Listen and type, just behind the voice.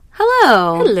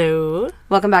Hello. Hello.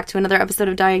 Welcome back to another episode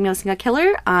of Diagnosing a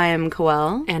Killer. I'm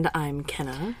Coel. And I'm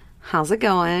Kenna. How's it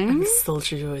going? I'm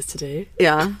sultry voice today.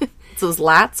 Yeah. It's those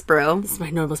lats, bro. This is my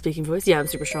normal speaking voice. Yeah, I'm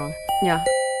super strong. Yeah.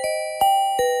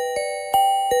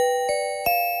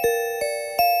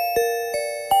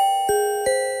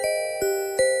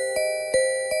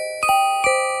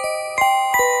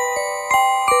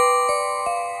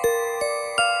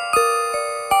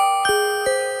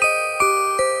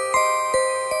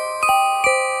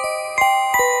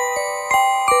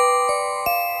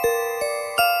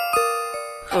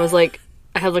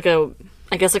 I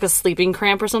had a sleeping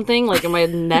cramp or something, like in my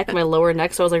neck, my lower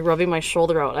neck, so I was like rubbing my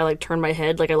shoulder out. I turned my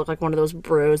head, I look like one of those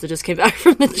bros that just came back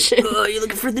from the gym. Oh, you're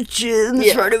looking for the gym?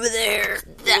 It's right over there.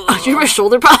 Did you hear my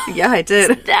shoulder pop? Yeah, I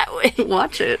did. It's that way.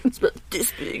 Watch it. It's about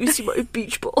this big. You see my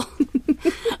beach ball.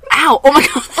 Ow! Oh my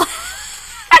god.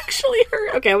 Actually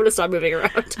hurt. Okay, I'm gonna stop moving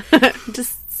around.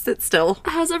 Just sit still.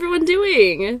 How's everyone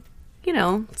doing? You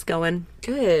know, it's going.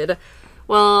 Good.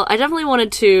 Well, I definitely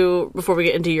wanted to, before we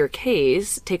get into your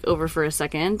case, take over for a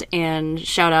second and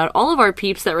shout out all of our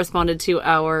peeps that responded to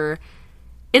our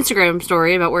Instagram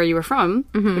story about where you were from,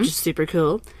 which is super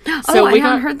cool. So I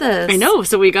haven't heard this. I know.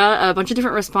 So we got a bunch of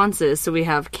different responses. So we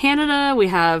have Canada, we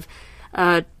have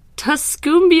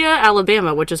Tuscumbia,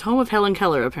 Alabama, which is home of Helen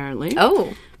Keller, apparently.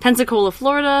 Oh. Pensacola,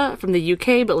 Florida, from the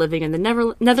UK, but living in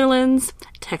the Netherlands.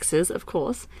 Texas, of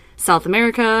course. South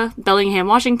America, Bellingham,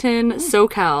 Washington,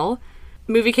 SoCal.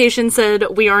 Moviecation said,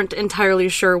 we aren't entirely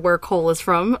sure where Cole is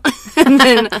from. And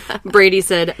then Brady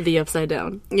said, the Upside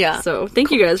Down. Yeah. So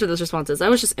thank you guys for those responses. I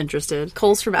was just interested.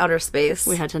 Cole's from outer space.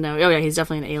 We had to know. Oh yeah, he's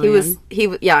definitely an alien.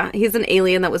 He's an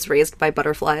alien that was raised by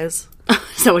butterflies.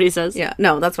 Is that what he says? Yeah.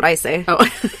 No, that's what I say. Oh.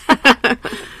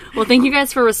 Well, thank you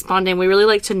guys for responding. We really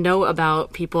like to know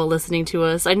about people listening to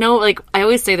us. I know, I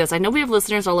always say this. I know we have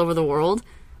listeners all over the world,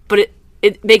 but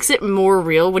it makes it more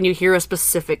real when you hear a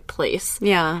specific place.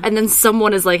 Yeah. And then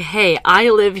someone is like, hey,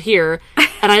 I live here,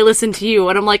 and I listen to you.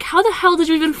 And I'm like, how the hell did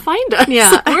you even find us?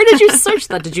 Yeah. Where did you search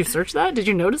that? Did you search that? Did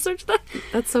you know to search that?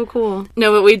 That's so cool.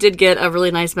 No, but we did get a really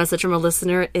nice message from a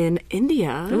listener in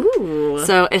India. Ooh.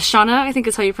 So Ishana, I think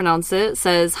is how you pronounce it,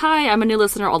 says, hi, I'm a new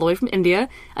listener all the way from India.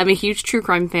 I'm a huge true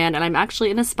crime fan, and I'm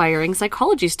actually an aspiring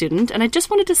psychology student, and I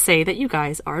just wanted to say that you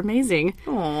guys are amazing.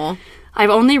 Aww. I've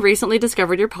only recently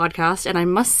discovered your podcast, and I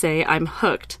must say I'm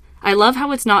hooked. I love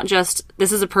how it's not just,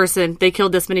 this is a person, they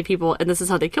killed this many people, and this is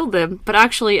how they killed them, but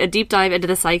actually a deep dive into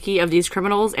the psyche of these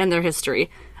criminals and their history.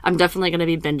 I'm definitely going to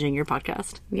be binging your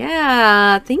podcast.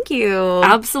 Yeah, thank you.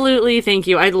 Absolutely, thank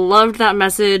you. I loved that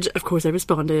message. Of course, I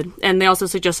responded. And they also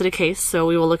suggested a case, so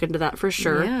we will look into that for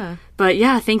sure. Yeah. But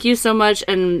yeah, thank you so much.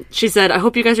 And she said, I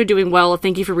hope you guys are doing well.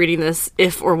 Thank you for reading this,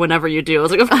 if or whenever you do. I was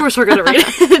like, of course we're going to read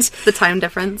it. The time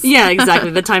difference. Yeah,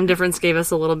 exactly. The time difference gave us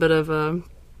a little bit of a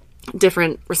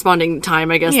different responding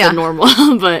time, I guess, than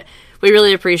normal. But we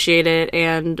really appreciate it.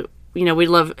 And you know, we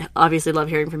obviously love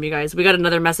hearing from you guys. We got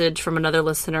another message from another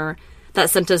listener that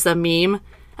sent us a meme.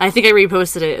 I think I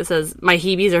reposted it. It says, my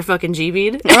Heebies are fucking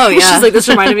GB'd. Oh, yeah. She's like, this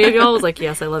reminded me of y'all. I was like,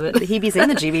 yes, I love it. The Heebies and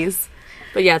the GBs.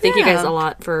 But yeah, thank you guys a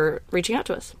lot for reaching out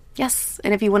to us. Yes,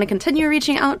 and if you want to continue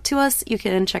reaching out to us, you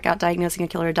can check out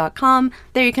diagnosingakiller.com.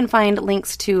 There you can find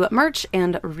links to merch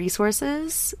and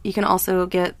resources. You can also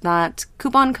get that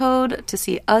coupon code to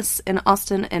see us in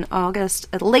Austin in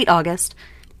late August,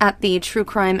 at the True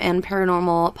Crime and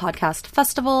Paranormal Podcast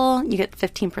Festival. You get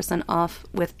 15% off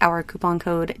with our coupon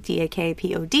code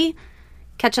DAKPOD.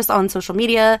 Catch us on social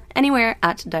media, anywhere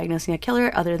at Diagnosing a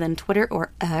Killer other than Twitter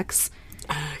or X,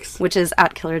 which is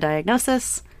at Killer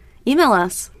Diagnosis. Email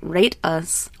us, rate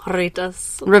us,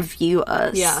 review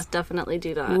us. Yeah, definitely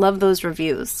do that. Love those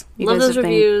reviews. You Love guys those have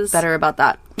reviews. Been better about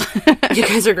that. You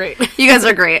guys are great. You guys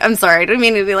are great. I'm sorry. I didn't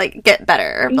mean to be get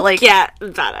better. But get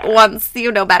better. Once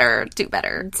you know better, do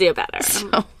better. Do better.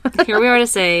 So. Here we are to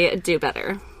say, do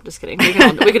better. Just kidding. We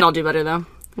can all do better, though.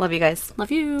 Love you guys. Love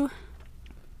you.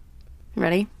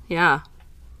 Ready? Yeah.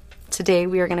 Today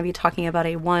we are going to be talking about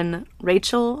one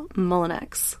Rachael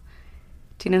Mullenix.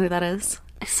 Do you know who that is?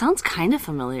 It sounds kind of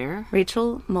familiar.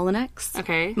 Rachael Mullenix.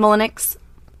 Okay. Mullenix.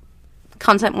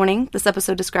 Content warning. This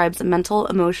episode describes mental,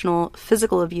 emotional,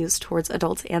 physical abuse towards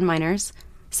adults and minors,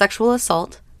 sexual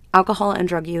assault, alcohol and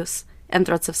drug use, and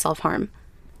threats of self-harm.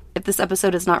 If this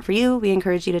episode is not for you, we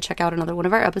encourage you to check out another one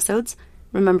of our episodes.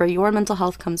 Remember, your mental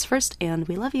health comes first, and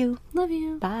we love you. Love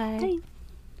you. Bye. Bye.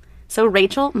 So,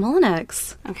 Rachael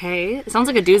Mullenix. Okay. It sounds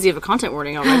like a doozy of a content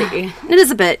warning already. It is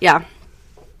a bit, yeah.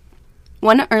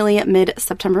 One early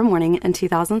mid-September morning in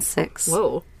 2006.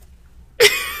 Whoa.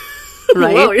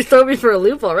 Right? Whoa, you're throwing me for a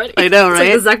loop already. I know, It's right?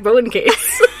 like the Zach Bowen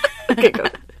case. Okay, go.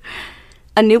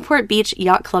 A Newport Beach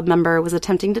Yacht Club member was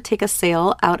attempting to take a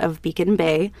sail out of Beacon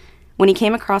Bay when he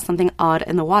came across something odd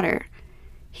in the water.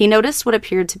 He noticed what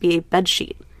appeared to be a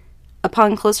bedsheet.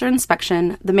 Upon closer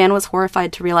inspection, the man was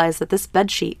horrified to realize that this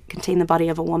bedsheet contained the body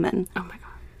of a woman. Oh my god.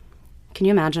 Can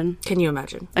you imagine? Can you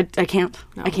imagine? I can't.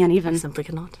 No, I can't even. I simply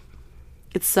cannot.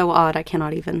 It's so odd, I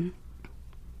cannot even.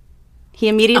 He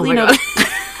immediately noticed...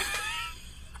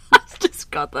 I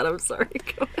just got that, I'm sorry.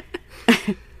 Go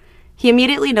ahead. He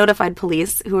immediately notified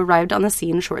police, who arrived on the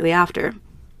scene shortly after.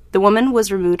 The woman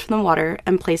was removed from the water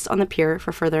and placed on the pier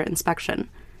for further inspection.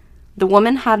 The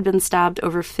woman had been stabbed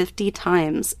over 50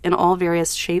 times in all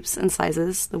various shapes and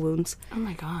sizes, the wounds. Oh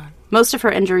my god. Most of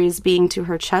her injuries being to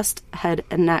her chest, head,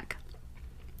 and neck.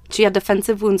 She had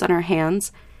defensive wounds on her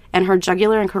hands, and her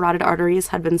jugular and carotid arteries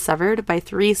had been severed by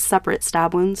 3 separate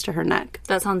stab wounds to her neck.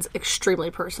 That sounds extremely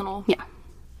personal. Yeah.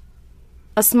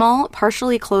 A small,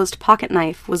 partially closed pocket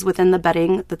knife was within the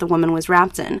bedding that the woman was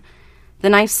wrapped in. The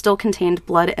knife still contained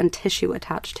blood and tissue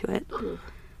attached to it,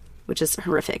 which is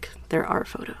horrific. There are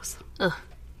photos. Ugh.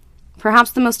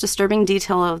 Perhaps the most disturbing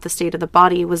detail of the state of the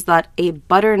body was that a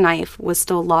butter knife was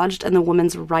still lodged in the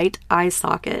woman's right eye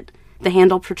socket, the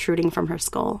handle protruding from her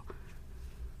skull.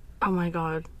 Oh my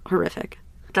god. Horrific.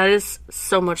 That is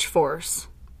so much force.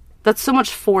 That's so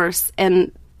much force,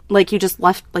 and, like, you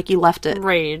left it.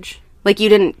 Rage. Like, you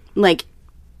didn't, like,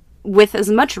 with as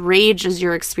much rage as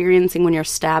you're experiencing when you're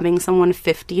stabbing someone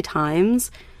 50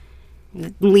 times,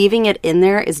 leaving it in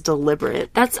there is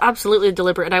deliberate. That's absolutely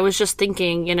deliberate. And I was just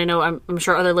thinking, and I know I'm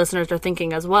sure other listeners are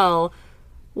thinking as well,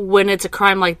 when it's a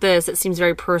crime like this, it seems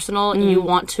very personal. You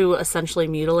want to essentially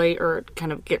mutilate or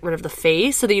kind of get rid of the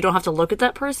face so that you don't have to look at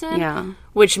that person. Yeah.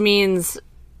 Which means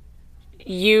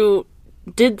you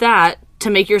did that to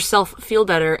make yourself feel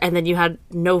better, and then you had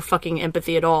no fucking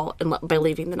empathy at all by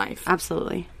leaving the knife.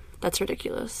 Absolutely. That's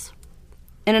ridiculous.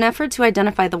 In an effort to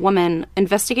identify the woman,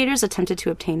 investigators attempted to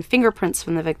obtain fingerprints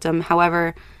from the victim.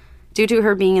 However, due to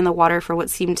her being in the water for what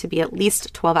seemed to be at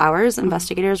least 12 hours,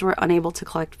 investigators were unable to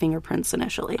collect fingerprints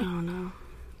initially. Oh, no.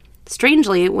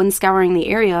 Strangely, when scouring the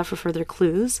area for further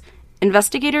clues,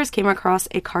 investigators came across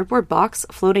a cardboard box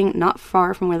floating not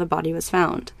far from where the body was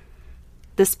found.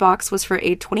 This box was for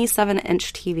a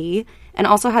 27-inch TV and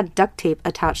also had duct tape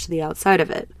attached to the outside of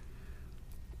it.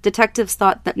 Detectives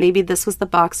thought that maybe this was the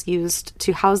box used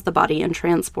to house the body in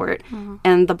transport,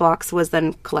 and the box was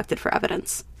then collected for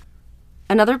evidence.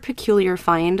 Another peculiar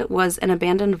find was an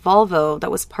abandoned Volvo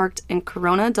that was parked in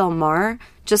Corona del Mar,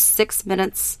 just 6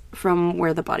 minutes from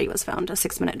where the body was found, a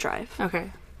 6-minute drive.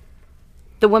 Okay.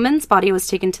 The woman's body was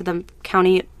taken to the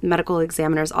county medical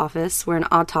examiner's office, where an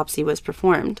autopsy was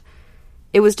performed.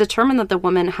 It was determined that the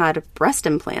woman had breast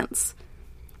implants.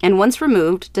 And once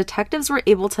removed, detectives were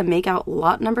able to make out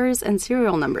lot numbers and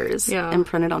serial numbers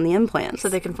imprinted on the implants. So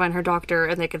they can find her doctor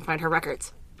and they can find her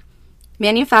records.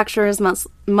 Manufacturers,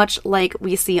 much like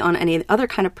we see on any other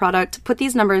kind of product, put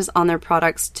these numbers on their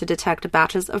products to detect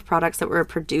batches of products that were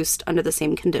produced under the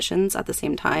same conditions at the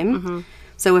same time.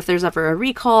 So if there's ever a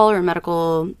recall or a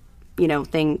medical,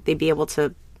 thing, they'd be able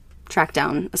to track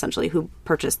down, essentially, who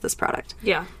purchased this product.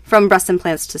 Yeah. From breast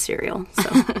implants to cereal.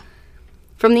 So,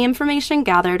 from the information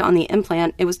gathered on the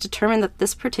implant, it was determined that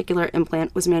this particular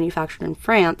implant was manufactured in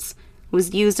France,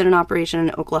 was used in an operation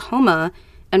in Oklahoma,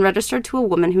 and registered to a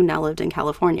woman who now lived in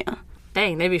California.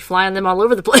 Dang, they'd be flying them all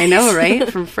over the place. I know,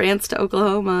 right? From France to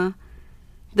Oklahoma.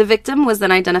 The victim was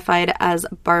then identified as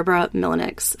Barbara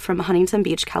Mullenix from Huntington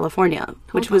Beach, California,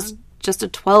 which was just a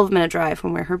 12-minute drive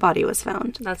from where her body was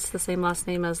found. That's the same last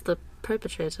name as the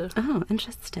perpetrator. Oh,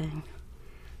 interesting.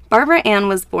 Barbara Ann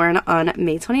was born on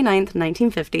May 29th,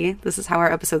 1950. This is how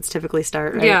our episodes typically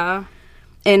start, right? Yeah.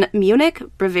 In Munich,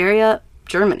 Bavaria,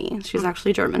 Germany. She's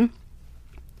actually German.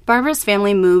 Barbara's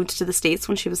family moved to the States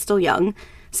when she was still young,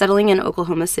 settling in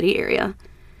Oklahoma City area.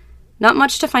 Not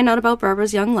much to find out about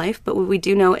Barbara's young life, but what we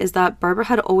do know is that Barbara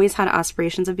had always had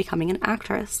aspirations of becoming an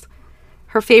actress.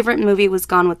 Her favorite movie was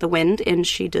Gone with the Wind, and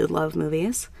she did love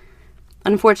movies.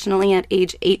 Unfortunately, at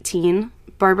age 18,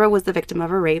 Barbara was the victim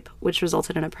of a rape, which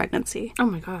resulted in a pregnancy. Oh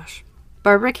my gosh.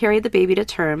 Barbara carried the baby to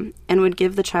term and would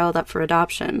give the child up for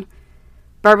adoption.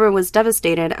 Barbara was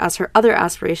devastated, as her other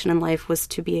aspiration in life was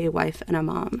to be a wife and a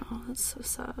mom. Oh, that's so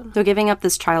sad. So giving up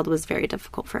this child was very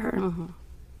difficult for her.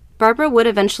 Barbara would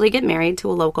eventually get married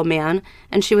to a local man,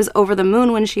 and she was over the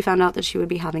moon when she found out that she would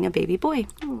be having a baby boy.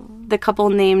 The couple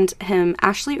named him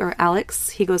Ashley or Alex.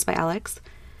 He goes by Alex.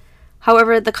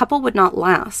 However, the couple would not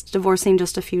last, divorcing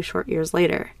just a few short years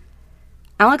later.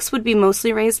 Alex would be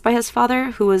mostly raised by his father,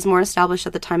 who was more established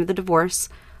at the time of the divorce,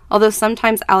 although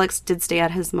sometimes Alex did stay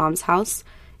at his mom's house,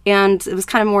 and it was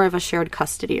kind of more of a shared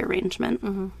custody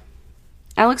arrangement.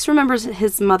 Alex remembers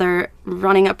his mother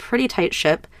running a pretty tight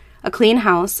ship, a clean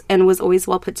house, and was always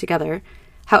well put together.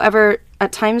 However,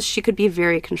 at times she could be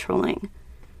very controlling.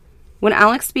 When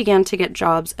Alex began to get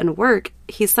jobs and work,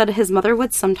 he said his mother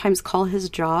would sometimes call his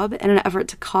job in an effort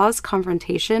to cause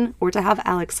confrontation or to have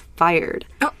Alex fired,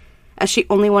 as she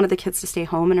only wanted the kids to stay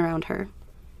home and around her.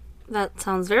 That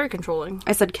sounds very controlling.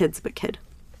 I said kids, but kid.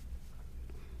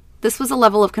 This was a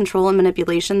level of control and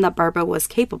manipulation that Barbara was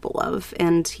capable of,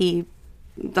 and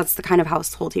that's the kind of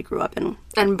household he grew up in.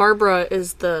 And Barbara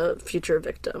is the future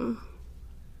victim.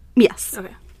 Yes.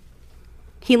 Okay.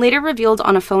 He later revealed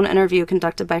on a phone interview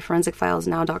conducted by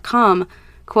ForensicFilesNow.com,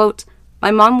 quote, "My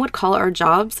mom would call our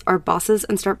jobs, our bosses,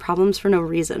 and start problems for no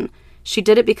reason. She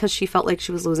did it because she felt like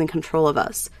she was losing control of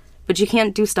us. But you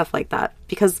can't do stuff like that,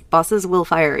 because bosses will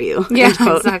fire you." Yeah,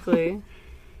 exactly.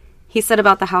 He said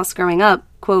about the house growing up,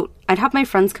 quote, "I'd have my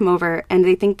friends come over, and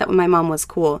they think that my mom was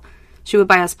cool. She would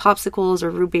buy us popsicles or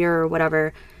root beer or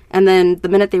whatever, and then the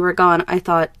minute they were gone, I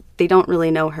thought, they don't really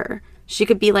know her. She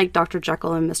could be like Dr.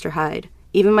 Jekyll and Mr. Hyde.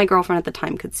 Even my girlfriend at the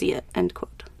time could see it," end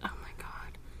quote. Oh my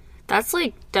god. That's,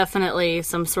 like, definitely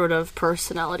some sort of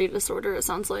personality disorder, it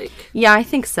sounds like. Yeah, I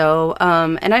think so.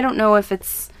 And I don't know if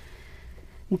it's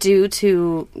due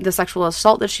to the sexual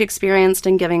assault that she experienced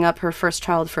and giving up her first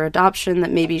child for adoption,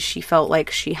 that maybe she felt like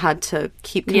she had to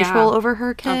keep control over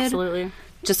her kid. Absolutely.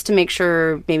 Just to make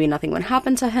sure maybe nothing would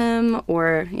happen to him,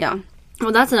 or, yeah.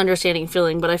 Well, that's an understanding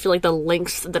feeling, but I feel like the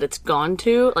lengths that it's gone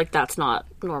to, like, that's not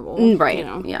normal. Right. You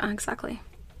know? Yeah, exactly.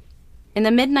 In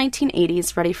the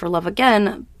mid-1980s, ready for love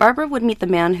again, Barbara would meet the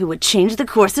man who would change the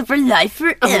course of her life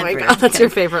forever. Oh my god, that's your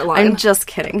favorite line. I'm just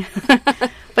kidding.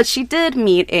 But she did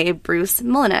meet a Bruce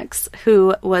Mullenix,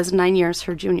 who was 9 years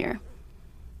her junior.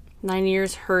 9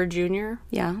 years her junior?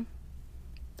 Yeah.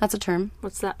 That's a term.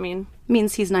 What's that mean? It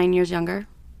means he's 9 years younger.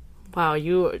 Wow,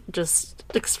 you just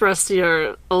expressed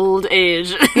your old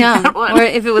age. Yeah, or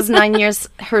if it was 9 years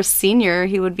her senior,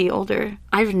 he would be older.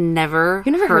 I've never,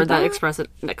 heard that expression.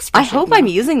 I hope I'm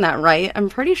using that right. I'm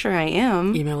pretty sure I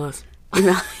am. Email us.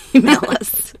 Email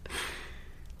us.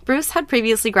 Bruce had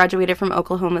previously graduated from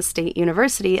Oklahoma State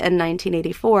University in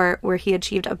 1984, where he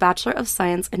achieved a Bachelor of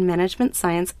Science in Management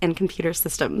Science and Computer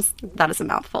Systems. That is a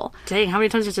mouthful. Dang, how many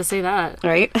times did you say that?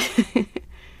 Right?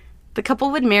 The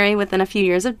couple would marry within a few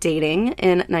years of dating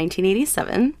in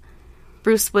 1987.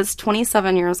 Bruce was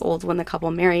 27 years old when the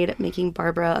couple married, making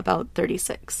Barbara about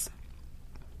 36.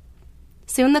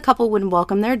 Soon the couple would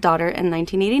welcome their daughter in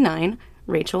 1989,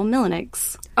 Rachael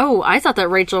Mullenix. Oh, I thought that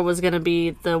Rachael was going to be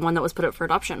the one that was put up for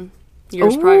adoption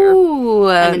years prior.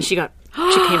 And then she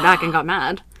came back and got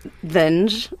mad.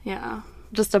 Venge. Yeah.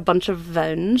 Just a bunch of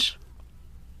venge.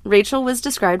 Rachael was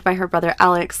described by her brother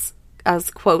Alex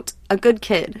as, quote, "a good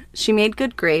kid. She made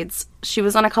good grades. She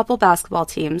was on a couple basketball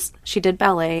teams. She did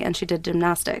ballet and she did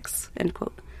gymnastics," end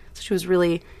quote. So she was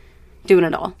really doing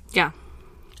it all. Yeah.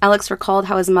 Alex recalled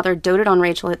how his mother doted on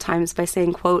Rachael at times by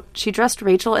saying, quote, "She dressed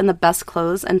Rachael in the best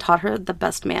clothes and taught her the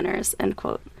best manners," end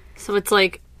quote. So it's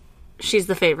like she's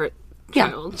the favorite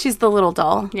child. Yeah, she's the little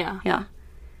doll. Yeah. Yeah.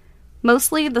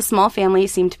 Mostly, the small family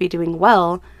seemed to be doing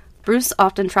well. Bruce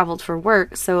often traveled for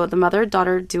work, so the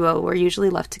mother-daughter duo were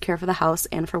usually left to care for the house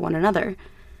and for one another.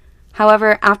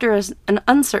 However, after an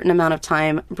uncertain amount of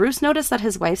time, Bruce noticed that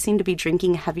his wife seemed to be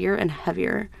drinking heavier and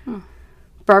heavier.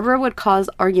 Barbara would cause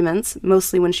arguments,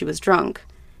 mostly when she was drunk,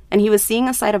 and he was seeing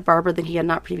a side of Barbara that he had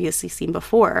not previously seen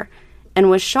before,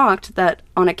 and was shocked that,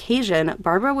 on occasion,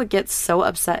 Barbara would get so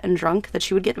upset and drunk that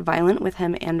she would get violent with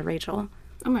him and Rachael.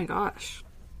 Oh my gosh.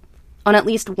 On at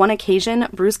least one occasion,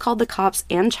 Bruce called the cops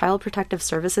and Child Protective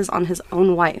Services on his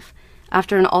own wife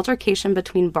after an altercation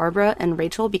between Barbara and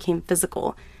Rachael became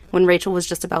physical when Rachael was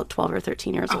just about 12 or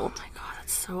 13 years old. Oh my god,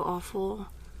 that's so awful.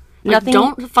 Nothing.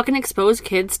 Don't fucking expose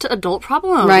kids to adult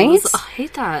problems. Right? I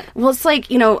hate that. Well, it's like,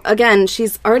 again,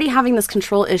 she's already having this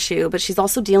control issue, but she's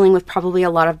also dealing with probably a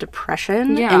lot of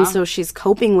depression. Yeah. And so she's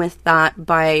coping with that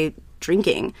by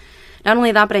drinking. Not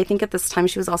only that, but I think at this time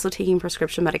she was also taking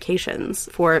prescription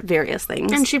medications for various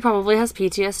things. And she probably has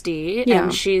PTSD. Yeah.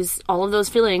 And she's, all of those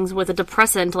feelings with a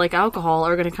depressant like alcohol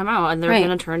are going to come out. And they're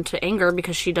going to turn to anger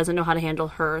because she doesn't know how to handle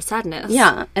her sadness.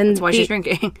 Yeah. And that's why she's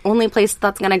drinking. Only place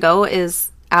that's going to go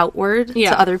is outward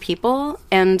to other people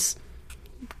and,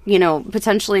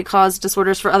 potentially cause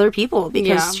disorders for other people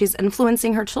because she's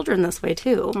influencing her children this way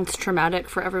too. It's traumatic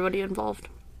for everybody involved.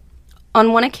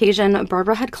 On one occasion,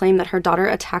 Barbara had claimed that her daughter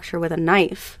attacked her with a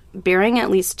knife, bearing at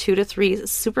least 2 to 3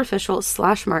 superficial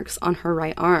slash marks on her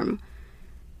right arm.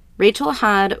 Rachael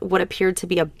had what appeared to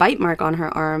be a bite mark on her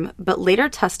arm, but later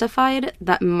testified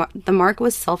that the mark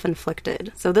was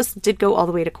self-inflicted. So this did go all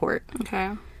the way to court.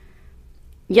 Okay.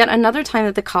 Yet another time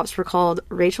that the cops were called,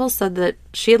 Rachael said that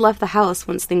she had left the house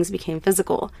once things became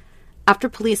physical. After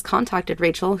police contacted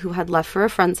Rachael, who had left for a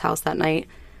friend's house that night,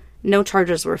 no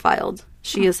charges were filed.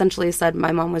 She essentially said,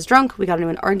 my mom was drunk, we got into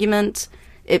an argument,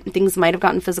 things might have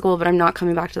gotten physical, but I'm not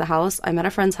coming back to the house. I'm at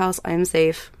a friend's house, I am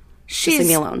safe. She's leave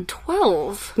me alone.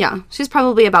 12. Yeah, she's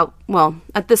probably about, well,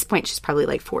 at this point, she's probably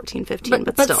like 14, 15,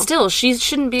 but still, she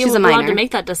shouldn't be allowed to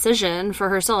make that decision for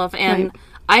herself, and... Right.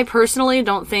 I personally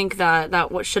don't think that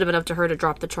what should have been up to her to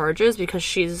drop the charges because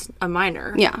she's a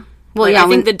minor. Yeah. Well, yeah. I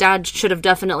think the dad should have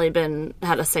definitely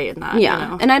had a say in that. Yeah. You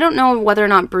know? And I don't know whether or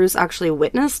not Bruce actually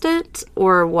witnessed it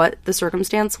or what the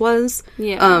circumstance was.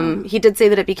 Yeah. He did say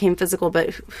that it became physical,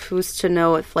 but who's to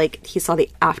know if, like, he saw the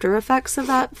after effects of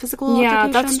that physical altercation? Yeah,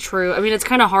 that's true. I mean, it's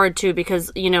kind of hard, too, because,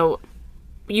 you know,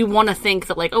 you want to think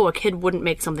that, like, oh, a kid wouldn't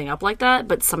make something up like that,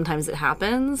 but sometimes it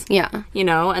happens. Yeah. You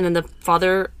know, and then the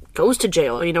father goes to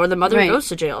jail, you know, or the mother goes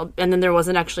to jail, and then there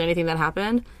wasn't actually anything that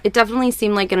happened. It definitely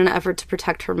seemed like in an effort to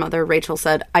protect her mother, Rachael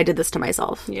said, I did this to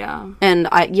myself. Yeah. And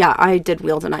I did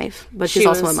wield a knife, but she's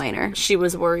also a minor. She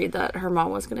was worried that her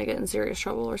mom was going to get in serious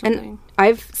trouble or something. And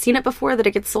I've seen it before that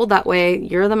it gets sold that way.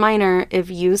 You're the minor. If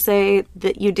you say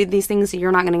that you did these things,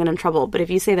 you're not going to get in trouble. But if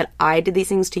you say that I did these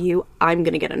things to you, I'm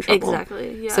going to get in trouble.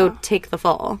 Exactly, yeah. So take the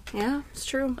fall. Yeah, it's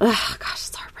true. Ugh, gosh,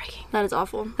 it's heartbreaking. That is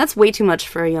awful. That's way too much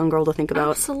for a young girl to think about.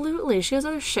 Absolutely. She has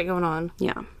other shit going on.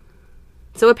 Yeah.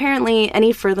 So apparently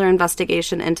any further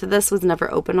investigation into this was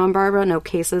never opened on Barbara, no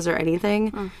cases or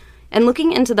anything. And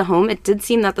looking into the home, it did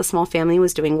seem that the small family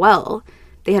was doing well.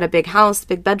 They had a big house,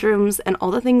 big bedrooms, and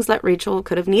all the things that Rachael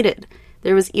could have needed.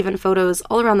 There was even photos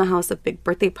all around the house of big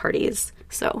birthday parties.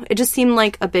 So it just seemed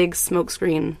like a big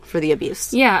smokescreen for the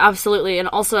abuse. Yeah, absolutely. And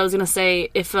also I was going to say,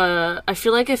 I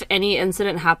feel like if any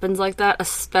incident happens like that,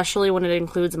 especially when it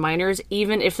includes minors,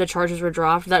 even if the charges were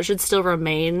dropped, that should still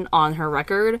remain on her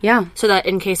record. Yeah. So that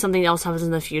in case something else happens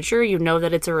in the future, you know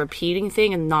that it's a repeating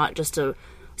thing and not just a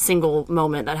single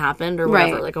moment that happened or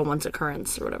whatever, like a once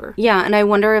occurrence or whatever. Yeah, and I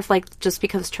wonder if, like, just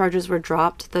because charges were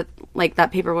dropped, that, like,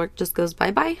 that paperwork just goes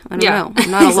bye-bye? I don't know.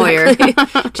 I'm not a lawyer.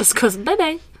 Just goes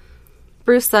bye-bye.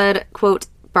 Bruce said, quote,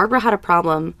 Barbara had a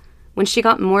problem. When she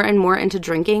got more and more into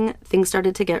drinking, things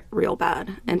started to get real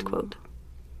bad, end quote.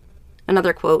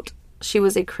 Another quote, she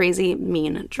was a crazy,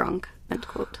 mean drunk, end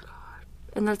quote.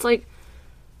 And that's like,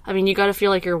 I mean, you gotta feel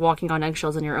like you're walking on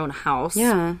eggshells in your own house.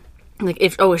 Yeah. Like,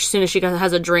 as soon as she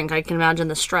has a drink, I can imagine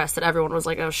the stress that everyone was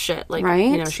like, oh, shit. Like,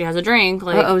 right? You know, she has a drink.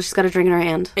 Like, she's got a drink in her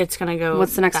hand. It's gonna go...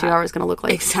 What's the next few hours gonna look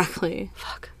like? Exactly.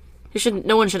 Fuck.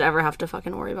 No one should ever have to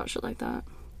fucking worry about shit like that.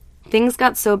 Things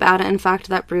got so bad, in fact,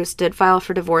 that Bruce did file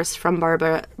for divorce from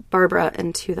Barbara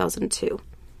in 2002.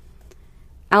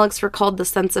 Alex recalled the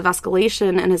sense of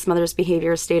escalation in his mother's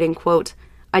behavior, stating, quote,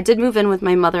 I did move in with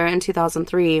my mother in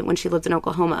 2003 when she lived in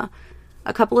Oklahoma.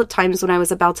 A couple of times when I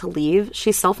was about to leave,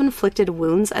 she self-inflicted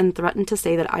wounds and threatened to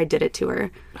say that I did it to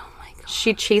her. Oh my God.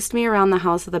 She chased me around the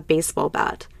house with a baseball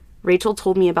bat. Rachael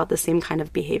told me about the same kind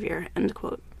of behavior, end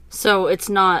quote. So it's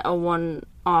not a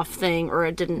one-off thing or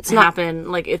it didn't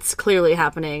happen. Like, it's clearly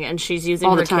happening, and she's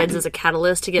using her kids as a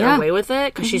catalyst to get away with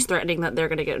it because she's threatening that they're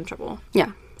going to get in trouble.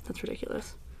 Yeah. That's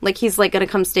ridiculous. Like, he's, like, going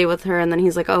to come stay with her, and then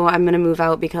he's like, oh, I'm going to move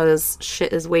out because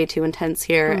shit is way too intense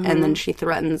here, and then she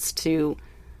threatens to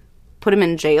put him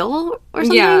in jail or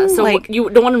something? Yeah, so like, you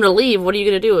don't want him to leave. What are you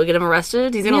going to do? Get him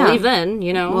arrested? He's going to leave then,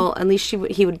 you know? Well, at least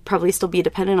he would probably still be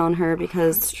dependent on her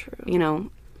because, you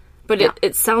know... But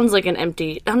it sounds like not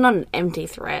an empty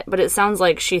threat, but it sounds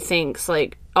like she thinks,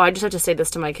 like, oh, I just have to say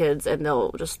this to my kids and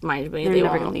they'll just mind me. They're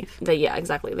never going to leave. Yeah,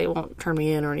 exactly. They won't turn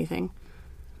me in or anything.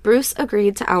 Bruce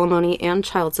agreed to alimony and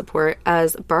child support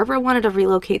as Barbara wanted to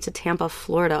relocate to Tampa,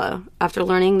 Florida, after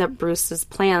learning that Bruce's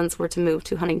plans were to move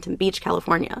to Huntington Beach,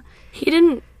 California. He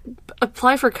didn't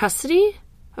apply for custody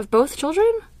of both children?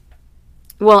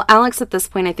 Well, Alex at this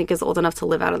point, I think, is old enough to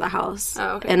live out of the house.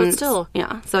 Oh, okay. But still.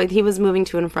 Yeah. So he was moving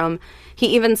to and from.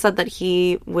 He even said that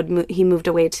he moved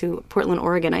away to Portland,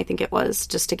 Oregon, I think it was,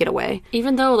 just to get away.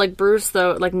 Even though, like, Bruce,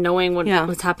 though, like, knowing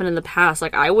what's happened in the past,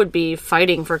 like, I would be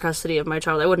fighting for custody of my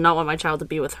child. I would not want my child to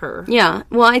be with her. Yeah.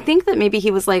 Well, I think that maybe he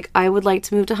was like, I would like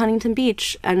to move to Huntington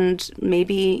Beach, and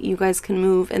maybe you guys can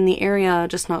move in the area,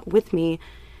 just not with me.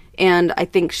 And I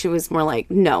think she was more like,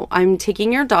 no, I'm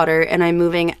taking your daughter, and I'm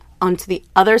moving onto the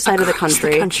other side of the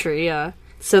country. Yeah.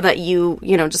 So that you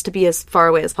know, just to be as far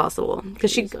away as possible.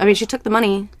 Because she took the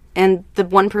money, and the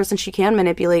one person she can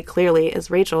manipulate clearly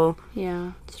is Rachael.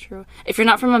 Yeah, it's true. If you're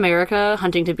not from America,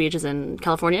 Huntington Beach is in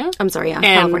California. I'm sorry, yeah, and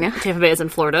California. Tampa Bay is in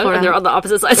Florida. And they're on the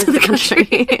opposite sides of the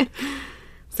country.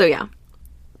 So, yeah.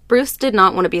 Bruce did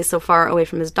not want to be so far away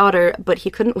from his daughter, but he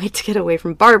couldn't wait to get away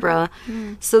from Barbara.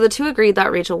 So the two agreed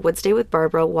that Rachael would stay with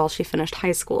Barbara while she finished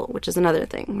high school, which is another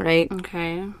thing, right?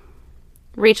 Okay.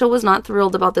 Rachael was not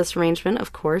thrilled about this arrangement,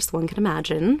 of course, one can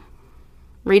imagine.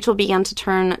 Rachael began to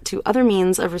turn to other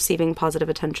means of receiving positive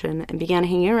attention and began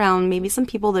hanging around maybe some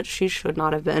people that she should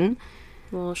not have been.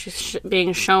 Well, she's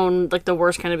being shown, like, the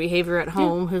worst kind of behavior at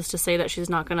home. Who's to say that she's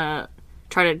not gonna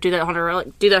try to do that on her,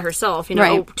 like, do that herself, you know?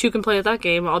 Right. Oh, two can play at that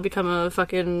game, I'll become a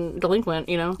fucking delinquent,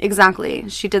 you know? Exactly.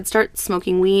 She did start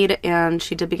smoking weed, and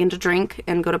she did begin to drink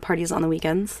and go to parties on the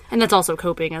weekends. And that's also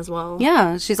coping as well.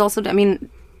 Yeah, she's also, I mean,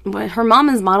 her mom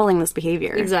is modeling this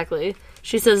behavior. Exactly.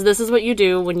 She says, this is what you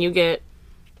do when you get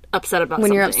upset about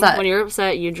something. When you're upset. When you're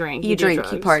upset, you drink. You drink,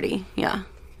 drugs. you party. Yeah.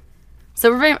 So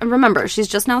remember, she's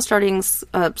just now starting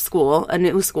school, a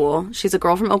new school. She's a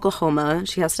girl from Oklahoma.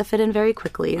 She has to fit in very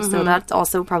quickly, so that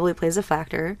also probably plays a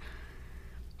factor.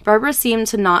 Barbara seemed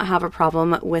to not have a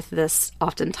problem with this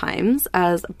oftentimes,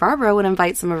 as Barbara would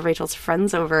invite some of Rachel's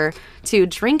friends over to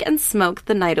drink and smoke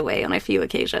the night away on a few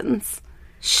occasions.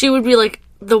 She would be, like,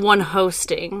 the one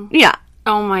hosting. Yeah.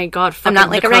 Oh my god, I'm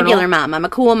not like a regular mom. I'm a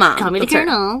cool mom. Call me the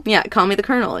Colonel. Yeah, call me the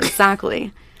Colonel.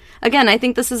 Exactly. Again, I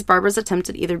think this is Barbara's attempt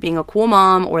at either being a cool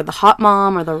mom or the hot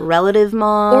mom or the relative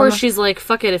mom. Or she's like,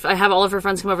 fuck it, if I have all of her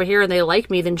friends come over here and they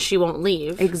like me, then she won't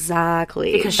leave.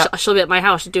 Exactly. Because she'll be at my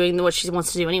house doing what she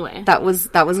wants to do anyway. That was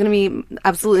going to be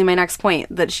absolutely my next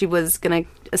point, that she was going to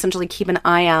essentially keep an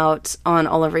eye out on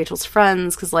all of Rachel's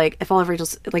friends, because, like, if all of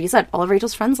Rachel's, like you said, all of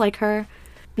Rachel's friends like her,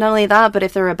 not only that, but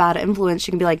if they're a bad influence, she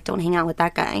can be like, don't hang out with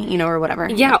that guy, you know, or whatever.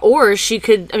 Yeah, or she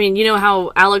could, I mean, you know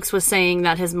how Alex was saying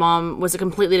that his mom was a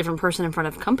completely different person in front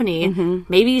of company?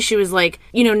 Maybe she was like,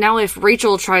 you know, now if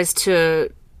Rachael tries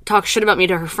to talk shit about me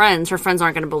to her friends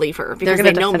aren't going to believe her because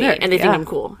they know me and they think I'm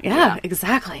cool. Yeah,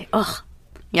 exactly. Ugh.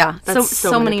 Yeah, that's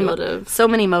so many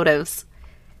motives.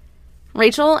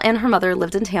 Rachael and her mother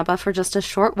lived in Tampa for just a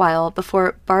short while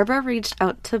before Barbara reached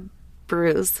out to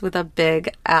Bruce with a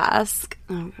big ask.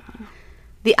 Oh, God.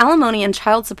 The alimony and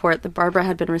child support that Barbara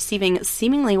had been receiving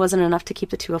seemingly wasn't enough to keep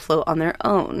the two afloat on their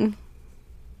own.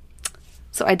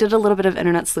 So I did a little bit of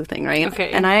internet sleuthing, right? Okay.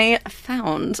 And I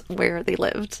found where they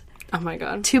lived. Oh, my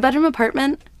God. 2-bedroom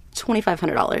apartment,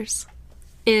 $2,500.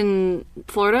 In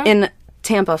Florida? In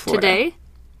Tampa, Florida. Today?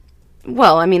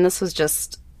 Well, I mean, this was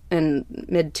just in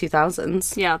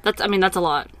mid-2000s. Yeah, that's a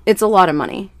lot. It's a lot of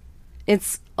money.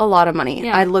 It's a lot of money.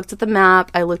 Yeah. I looked at the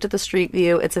map. I looked at the street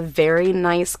view. It's a very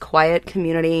nice, quiet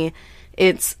community.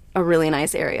 It's a really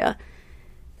nice area.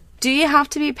 Do you have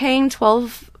to be paying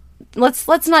Let's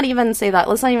not even say that.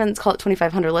 Let's not even call it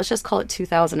 $2,500. Let's just call it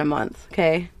 $2,000 a month,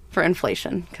 okay? For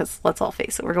inflation, because let's all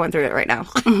face it, we're going through it right now.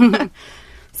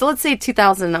 So let's say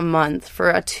 $2,000 a month for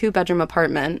a 2-bedroom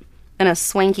apartment in a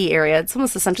swanky area. It's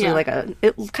almost essentially like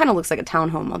it kind of looks like a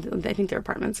townhome. I think they're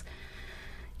apartments.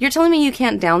 You're telling me you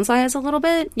can't downsize a little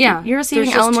bit? Yeah. You're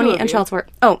receiving alimony and child support.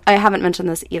 Oh, I haven't mentioned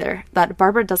this either. That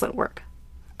Barbara doesn't work.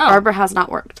 Oh. Barbara has not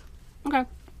worked. Okay.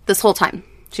 This whole time,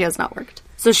 she has not worked.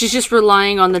 So she's just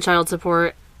relying on the child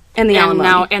support and the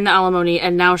alimony,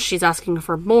 and now she's asking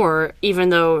for more, even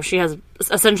though she has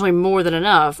essentially more than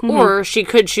enough. Mm-hmm. Or she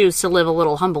could choose to live a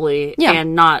little humbly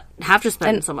and not have to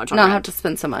spend so much on have to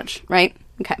spend so much, right?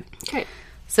 Okay. Okay.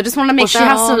 So just want to make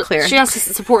that all clear. She has to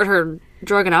support her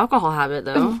drug and alcohol habit,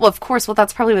 though. Well, of course. Well,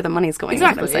 that's probably where the money's going.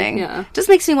 Exactly. Is what I'm saying. Yeah. Just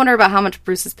makes me wonder about how much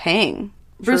Bruce is paying.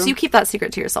 True. Bruce, you keep that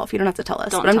secret to yourself. You don't have to tell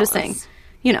us. But I'm just saying,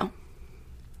 you know.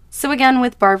 So again,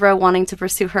 with Barbara wanting to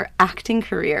pursue her acting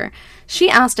career, she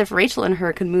asked if Rachael and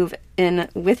her could move in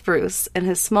with Bruce in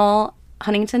his small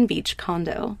Huntington Beach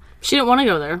condo. She didn't want to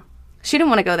go there. She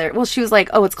didn't want to go there. Well, she was like,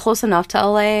 oh, it's close enough to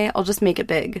LA. I'll just make it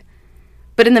big.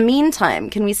 But in the meantime,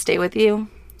 can we stay with you?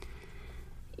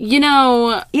 You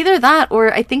know, either that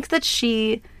or I think that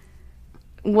she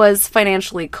was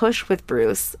financially cush with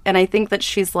Bruce. And I think that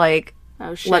she's like,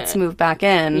 oh, shit. Let's move back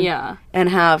in. Yeah. And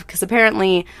have, because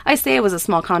apparently, I say it was a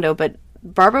small condo, but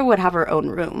Barbara would have her own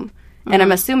room. Mm-hmm. And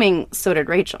I'm assuming so did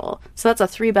Rachael. So that's a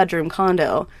 3-bedroom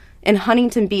condo in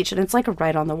Huntington Beach. And it's like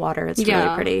right on the water. It's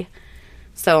really pretty.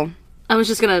 So. I was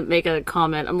just going to make a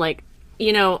comment. I'm like,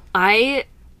 you know, I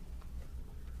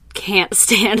can't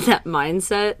stand that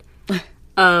mindset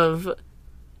of,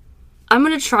 I'm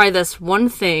going to try this one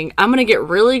thing, I'm going to get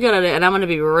really good at it, and I'm going to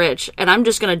be rich, and I'm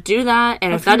just going to do that,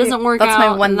 and if that doesn't work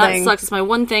out, that sucks, it's my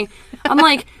one thing. I'm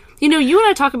like, you know, you and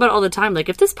I talk about it all the time, like,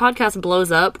 if this podcast blows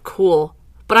up, cool.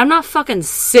 But I'm not fucking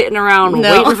sitting around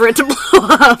waiting for it to blow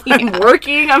up. I'm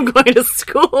working, I'm going to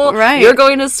school. Right. You're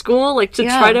going to school, like, to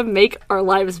try to make our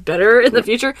lives better in the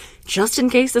future. just in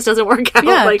case this doesn't work out.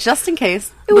 Yeah, just in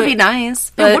case. It would be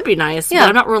nice. It would be nice, but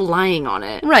I'm not relying on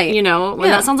it. Right. You know?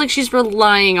 That sounds like she's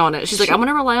relying on it. She's like, I'm going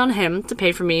to rely on him to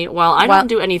pay for me while I don't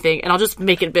do anything, and I'll just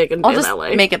make it big in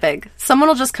LA. Make it big. Someone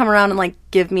will just come around and, like,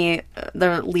 give me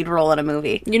the lead role in a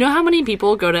movie. You know how many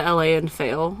people go to LA and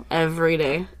fail every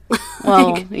day?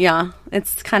 Well, yeah.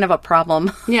 It's kind of a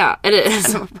problem. Yeah, it is.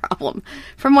 It's kind of a problem.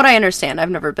 From what I understand, I've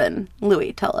never been.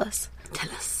 Louis, tell us.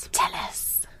 Tell us. Tell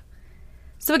us.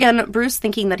 So again, Bruce,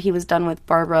 thinking that he was done with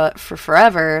Barbara for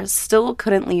forever, still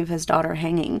couldn't leave his daughter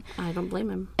hanging. I don't blame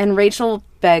him. And Rachel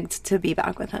begged to be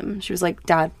back with him. She was like,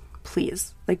 Dad,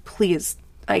 please. Like, please.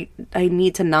 I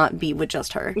need to not be with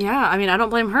just her. Yeah, I mean, I don't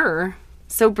blame her.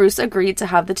 So Bruce agreed to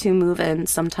have the two move in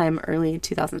sometime early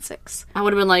 2006. I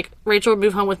would have been like, Rachel,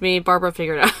 move home with me. Barbara,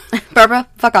 figure it out. Barbara?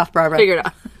 Fuck off, Barbara. Figure it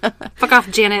out. Fuck off,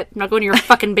 Janet. I'm not going to your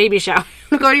fucking baby shower.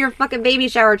 I'm going to your fucking baby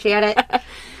shower, Janet.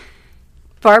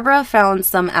 Barbara found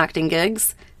some acting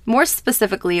gigs, more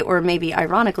specifically, or maybe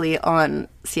ironically, on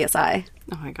CSI.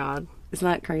 Oh my god. Isn't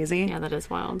that crazy? Yeah, that is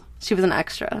wild. She was an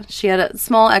extra. She had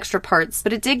small extra parts,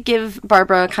 but it did give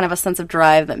Barbara kind of a sense of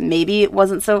drive that maybe it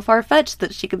wasn't so far-fetched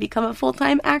that she could become a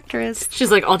full-time actress. She's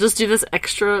like, I'll just do this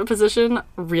extra position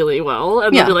really well,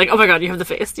 and they'll be like, oh my god, you have the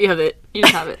face. You have it. You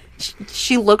just have it.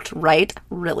 She looked right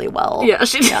really well. Yeah,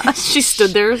 she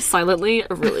stood there silently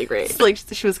really great. Like,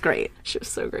 she was great. She was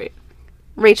so great.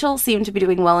 Rachel seemed to be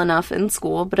doing well enough in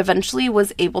school, but eventually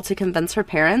was able to convince her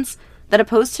parents that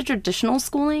opposed to traditional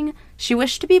schooling, she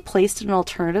wished to be placed in an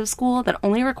alternative school that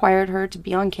only required her to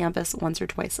be on campus once or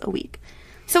twice a week.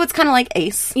 So it's kind of like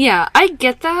ACE. Yeah, I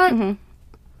get that.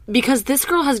 Because this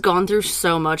girl has gone through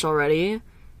so much already.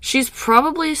 She's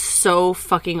probably so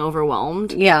fucking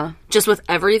overwhelmed. Yeah. Just with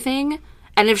everything.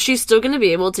 And if she's still going to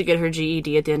be able to get her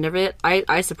GED at the end of it,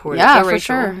 I support it. Yeah, for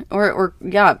sure. Or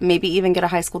yeah, maybe even get a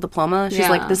high school diploma. She's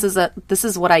like, this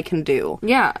is what I can do.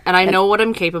 Yeah, and I know what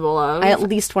I'm capable of. I at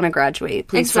least want to graduate.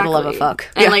 Please, for the love of fuck.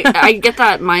 And like, I get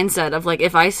that mindset of like,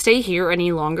 if I stay here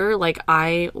any longer, like,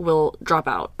 I will drop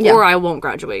out. Yeah. Or I won't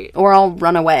graduate. Or I'll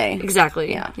run away.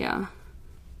 Exactly. Yeah.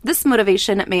 This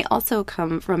motivation may also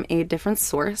come from a different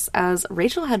source, as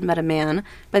Rachel had met a man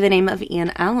by the name of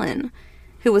Ian Allen,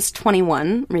 who was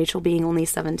 21, Rachel being only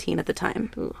 17 at the time.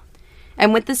 Ooh.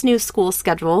 And with this new school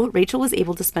schedule, Rachel was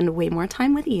able to spend way more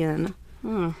time with Ian.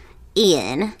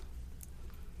 Ian.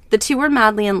 The two were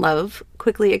madly in love,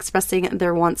 quickly expressing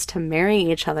their wants to marry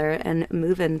each other and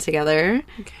move in together.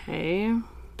 Okay.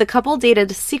 The couple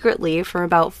dated secretly for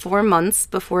about 4 months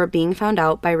before being found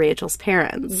out by Rachel's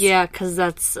parents. Yeah, because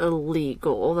that's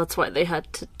illegal. That's why they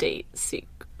had to date secretly.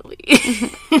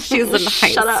 She was in high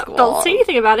Shut up. school. Don't say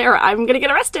anything about it or I'm going to get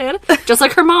arrested. Just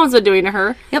like her mom's been doing to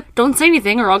her. Yep. Don't say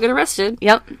anything or I'll get arrested.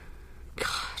 Yep.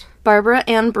 God. Barbara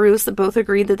and Bruce both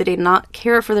agreed that they did not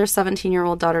care for their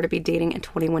 17-year-old daughter to be dating a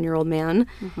 21-year-old man.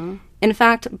 In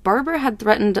fact, Barbara had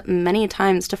threatened many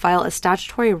times to file a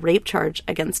statutory rape charge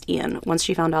against Ian once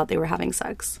she found out they were having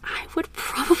sex. I would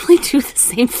probably do the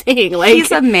same thing. Like,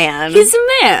 he's a man. He's a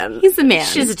man. He's a man.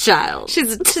 She's a child.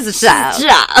 She's a child.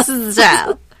 She's a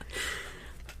child.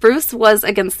 Bruce was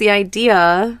against the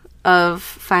idea of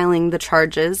filing the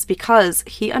charges because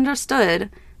he understood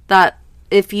that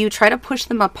if you try to push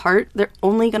them apart, they're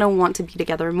only going to want to be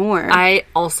together more. I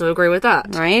also agree with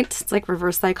that. Right? It's like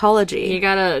reverse psychology. You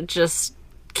gotta just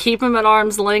keep them at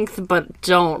arm's length, but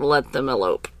don't let them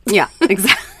elope. Yeah,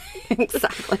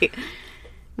 exactly.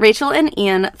 Rachel and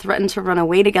Ian threatened to run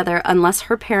away together unless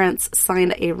her parents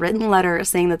signed a written letter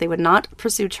saying that they would not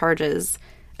pursue charges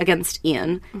against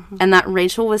Ian and that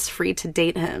Rachel was free to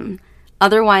date him.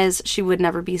 Otherwise, she would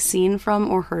never be seen from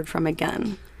or heard from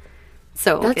again.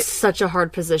 So that's such a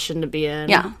hard position to be in.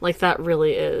 Yeah. Like, that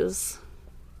really is.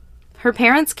 Her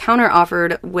parents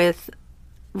counteroffered with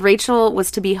Rachel was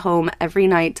to be home every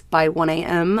night by 1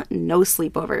 a.m., no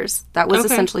sleepovers. That was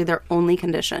essentially their only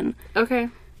condition. Okay.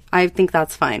 I think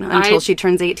that's fine. Until she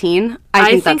turns 18,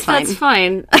 I think that's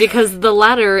fine. Because the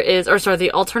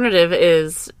the alternative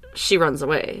is she runs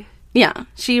away. Yeah.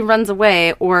 She runs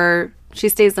away or she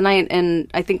stays the night, and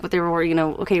I think what they were,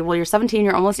 okay, well, you're 17,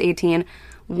 you're almost 18.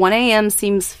 1 a.m.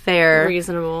 seems fair.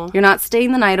 Reasonable. You're not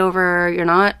staying the night over. You're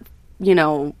not,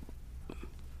 getting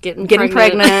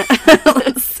pregnant.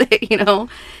 Let's say,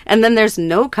 And then there's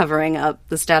no covering up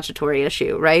the statutory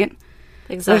issue, right?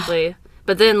 Exactly.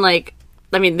 But then,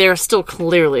 they're still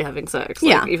clearly having sex.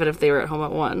 Yeah. Even if they were at home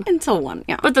at 1. Until 1,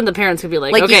 yeah. But then the parents could be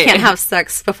like, okay. You can't have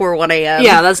sex before 1 a.m.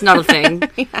 Yeah, that's not a thing.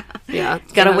 Yeah.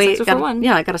 Gotta wait.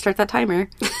 Gotta start that timer.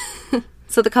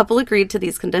 So the couple agreed to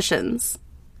these conditions.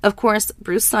 Of course,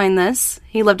 Bruce signed this.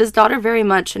 He loved his daughter very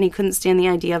much, and he couldn't stand the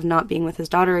idea of not being with his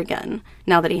daughter again,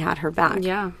 now that he had her back.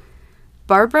 Yeah.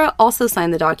 Barbara also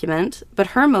signed the document, but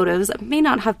her motives may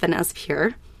not have been as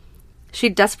pure. She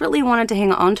desperately wanted to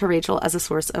hang on to Rachael as a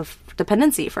source of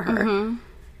dependency for her. Mm-hmm.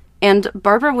 And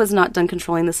Barbara was not done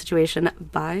controlling the situation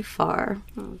by far.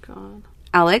 Oh, God.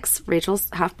 Alex, Rachel's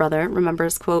half-brother,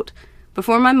 remembers, quote,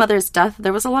 "Before my mother's death,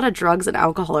 there was a lot of drugs and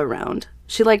alcohol around.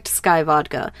 She liked Sky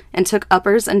vodka and took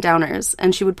uppers and downers,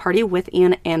 and she would party with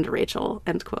Ian and Rachael,"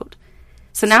 end quote.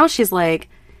 So now she's like,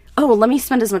 oh, well, let me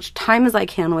spend as much time as I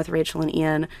can with Rachael and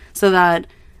Ian so that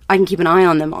I can keep an eye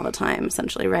on them all the time,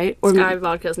 essentially, right? Or Sky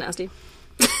vodka is nasty.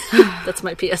 That's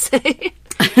my PSA.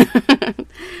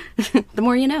 The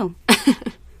more you know.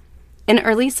 In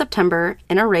early September,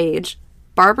 in a rage,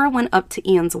 Barbara went up to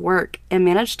Ian's work and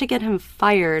managed to get him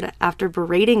fired after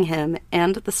berating him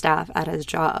and the staff at his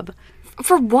job.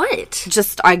 For what?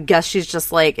 I guess she's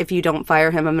just like, if you don't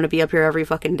fire him, I'm going to be up here every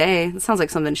fucking day. It sounds like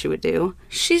something she would do.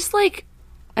 She's like...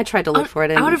 I tried to look for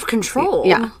it. Out of control.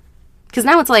 Yeah. Because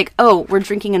now it's like, oh, we're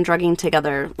drinking and drugging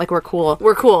together. Like, we're cool.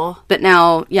 We're cool. But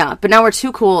now we're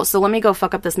too cool, so let me go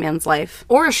fuck up this man's life.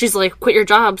 Or she's like, quit your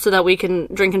job so that we can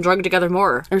drink and drug together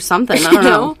more. Or something. I don't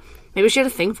know. Maybe she had a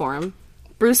thing for him.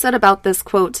 Bruce said about this,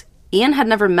 quote, "Ian had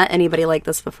never met anybody like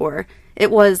this before.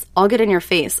 It was, I'll get in your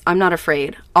face. I'm not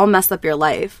afraid. I'll mess up your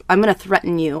life. I'm going to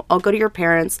threaten you. I'll go to your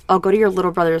parents. I'll go to your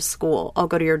little brother's school. I'll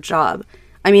go to your job.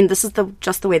 I mean, this is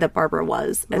just the way that Barbara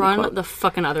was." Run quote. The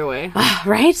fucking other way.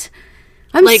 Right?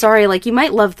 I'm sorry, like, you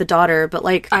might love the daughter, but,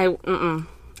 like...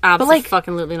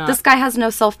 Absolutely not. This guy has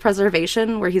no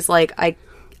self-preservation where he's like,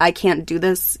 I can't do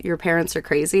this. Your parents are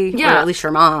crazy. Yeah. Or at least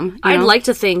your mom. I'd like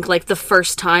to think, like, the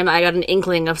first time I got an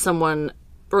inkling of someone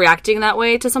reacting that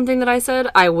way to something that I said,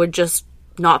 I would just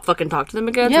not fucking talk to them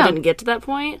again. Yeah. So I didn't get to that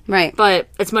point. Right. But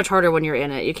it's much harder when you're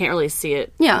in it. You can't really see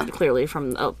it clearly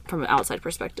from an outside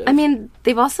perspective. I mean,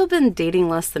 they've also been dating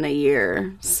less than a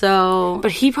year, so...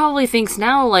 But he probably thinks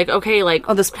now, like, okay, like,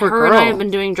 oh, this poor her girl. and I have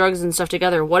been doing drugs and stuff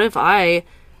together. What if I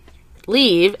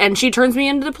leave and she turns me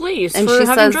into the police and for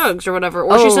having drugs or whatever?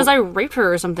 Or she says I raped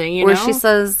her or something, you know? Or she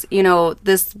says,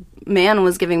 this man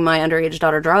was giving my underage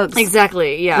daughter drugs.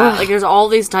 Exactly, yeah. Ugh. Like, there's all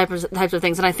these types of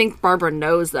things, and I think Barbara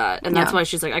knows that, and that's why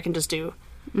she's like, I can just do,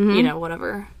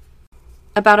 whatever.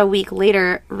 About a week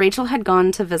later, Rachael had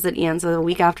gone to visit Ian, so a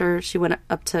week after she went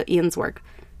up to Ian's work.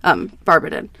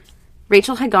 Barbara did.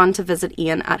 Rachael had gone to visit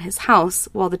Ian at his house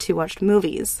while the two watched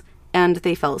movies, and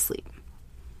they fell asleep.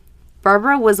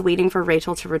 Barbara was waiting for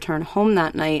Rachael to return home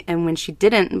that night, and when she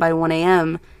didn't, by 1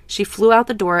 a.m., she flew out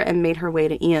the door and made her way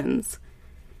to Ian's.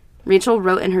 Rachael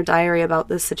wrote in her diary about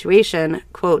this situation,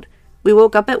 quote, "We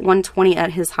woke up at 1:20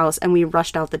 at his house and we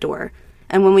rushed out the door.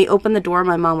 And when we opened the door,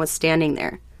 my mom was standing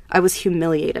there. I was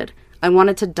humiliated. I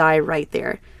wanted to die right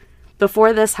there.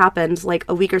 Before this happened, like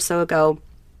a week or so ago,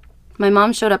 my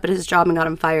mom showed up at his job and got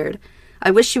him fired.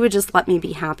 I wish she would just let me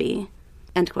be happy."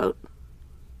 End quote.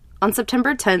 On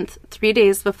September 10th, 3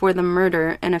 days before the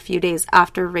murder and a few days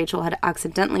after Rachael had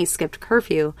accidentally skipped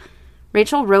curfew,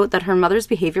 Rachael wrote that her mother's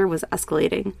behavior was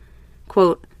escalating.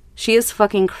 Quote, "She is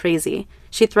fucking crazy.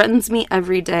 She threatens me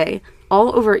every day,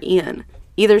 all over Ian.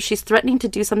 Either she's threatening to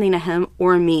do something to him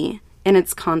or me, and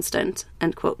it's constant."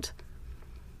 End quote.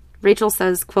 Rachael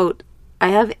says, quote, "I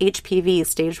have HPV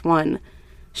stage 1.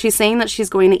 She's saying that she's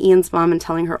going to Ian's mom and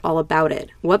telling her all about it.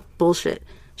 What bullshit.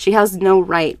 She has no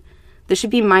right. This should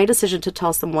be my decision to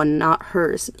tell someone, not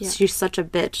hers. Yeah. She's such a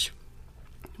bitch.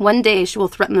 One day she will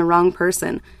threaten the wrong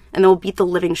person, and they will beat the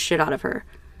living shit out of her.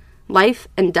 Life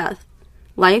and death.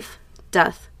 Life,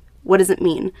 death. What does it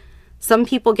mean? Some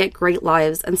people get great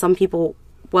lives, and some people,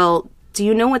 well, do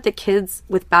you know what the kids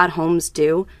with bad homes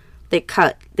do? They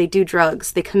cut, they do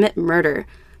drugs, they commit murder,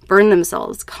 burn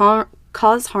themselves,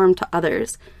 cause harm to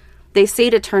others. They say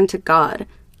to turn to God.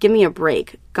 Give me a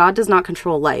break. God does not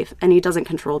control life, and he doesn't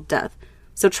control death.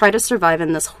 So try to survive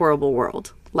in this horrible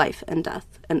world. Life and death."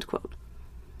 End quote.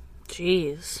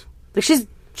 Jeez. Like,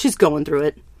 she's going through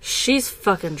it. She's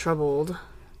fucking troubled.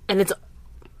 And it's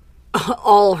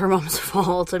all her mom's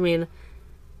fault. I mean,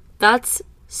 that's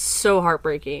so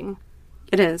heartbreaking.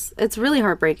 It is. It's really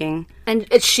heartbreaking. And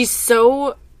she's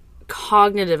so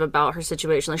cognitive about her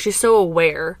situation. Like, she's so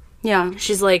aware. Yeah.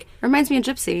 She's like... Reminds me of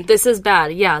Gypsy. This is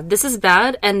bad. Yeah, this is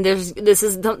bad, and this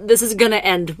is gonna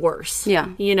end worse. Yeah.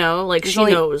 You know? Like, she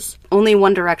knows. Only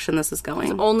one direction this is going.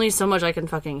 There's only so much I can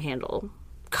fucking handle.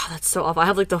 God, that's so awful. I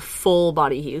have, like, the full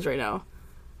body heaves right now.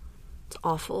 It's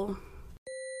awful.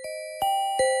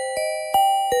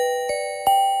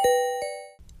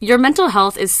 Your mental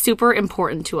health is super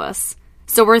important to us,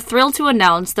 so we're thrilled to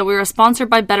announce that we are sponsored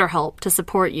by BetterHelp to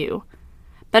support you.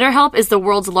 BetterHelp is the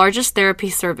world's largest therapy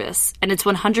service, and it's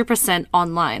 100%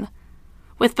 online.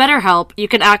 With BetterHelp, you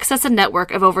can access a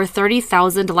network of over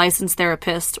 30,000 licensed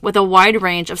therapists with a wide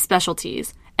range of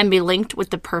specialties and be linked with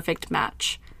the perfect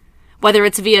match. Whether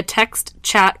it's via text,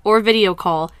 chat, or video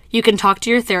call, you can talk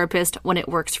to your therapist when it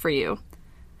works for you.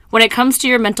 When it comes to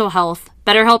your mental health,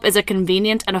 BetterHelp is a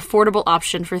convenient and affordable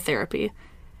option for therapy.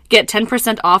 Get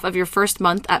 10% off of your first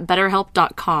month at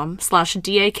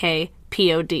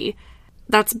betterhelp.com/DAKPOD.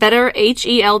 That's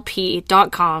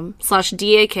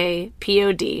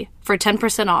betterhelp.com/DAKPOD for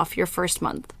 10% off your first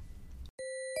month.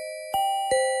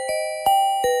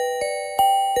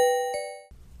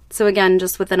 So again,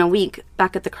 just within a week,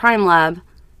 back at the crime lab,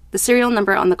 the serial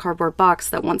number on the cardboard box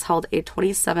that once held a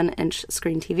 27-inch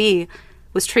screen TV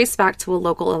was traced back to a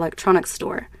local electronics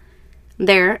store.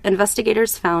 There,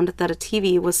 investigators found that a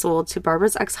TV was sold to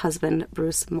Barbara's ex-husband,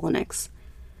 Bruce Mullenix.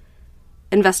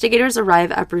 Investigators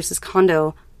arrive at Bruce's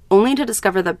condo, only to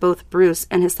discover that both Bruce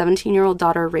and his 17-year-old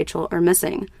daughter, Rachael, are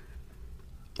missing.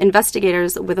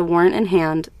 Investigators, with a warrant in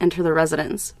hand, enter the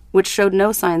residence, which showed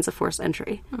no signs of forced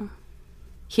entry.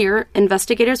 Here,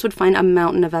 investigators would find a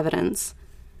mountain of evidence.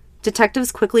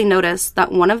 Detectives quickly noticed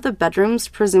that one of the bedrooms,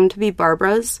 presumed to be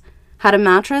Barbara's, had a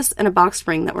mattress and a box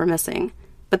spring that were missing,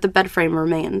 but the bed frame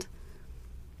remained.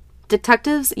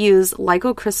 Detectives use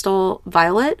lycocrystal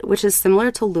violet, which is similar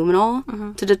to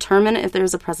luminol, to determine if there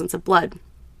is a presence of blood.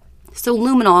 So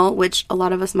luminol, which a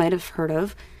lot of us might have heard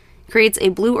of, creates a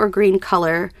blue or green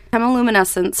color,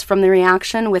 chemiluminescence from the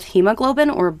reaction with hemoglobin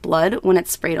or blood when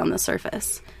it's sprayed on the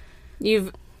surface.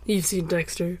 You've seen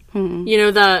Dexter. You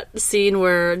know that scene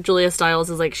where Julia Stiles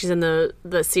is like, she's in the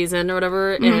season or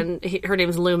whatever, and her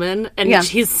name's Lumen, and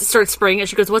he starts spraying it.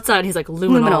 She goes, "What's that?" And he's like,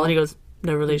 "Luminol." And he goes,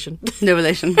 "No relation." No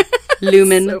relation.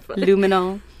 Lumen. So funny.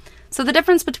 Luminol. So the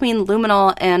difference between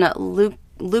luminol and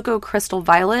leucocrystal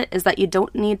violet is that you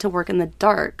don't need to work in the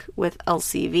dark with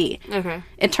LCV. Okay.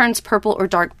 It turns purple or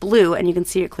dark blue, and you can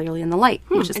see it clearly in the light,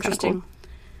 which is kind of cool.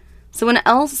 So when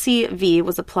LCV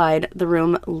was applied, the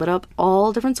room lit up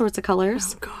all different sorts of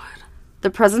colors. Oh, God. The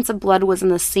presence of blood was in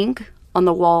the sink, on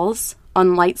the walls,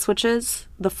 on light switches,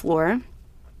 the floor.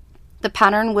 The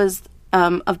pattern was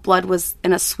of blood was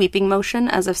in a sweeping motion,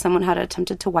 as if someone had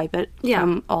attempted to wipe it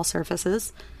from all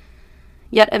surfaces.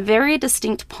 Yet a very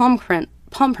distinct palm print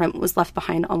was left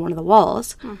behind on one of the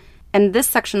walls, and this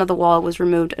section of the wall was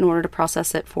removed in order to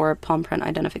process it for palm print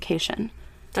identification.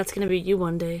 That's going to be you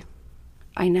one day.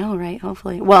 I know, right?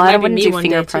 Hopefully. Well, I wouldn't do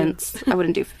fingerprints. I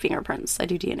wouldn't do fingerprints. I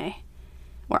do DNA.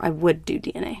 Or I would do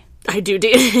DNA. I do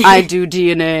DNA. I do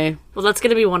DNA. Well, that's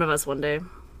going to be one of us one day.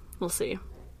 We'll see.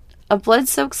 A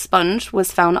blood-soaked sponge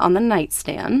was found on the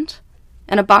nightstand,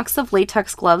 and a box of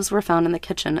latex gloves were found in the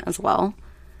kitchen as well.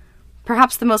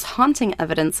 Perhaps the most haunting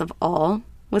evidence of all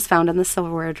was found in the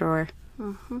silverware drawer.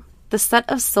 The set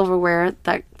of silverware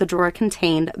that the drawer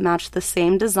contained matched the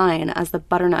same design as the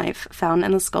butter knife found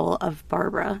in the skull of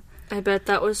Barbara. I bet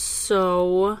that was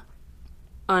so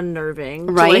unnerving.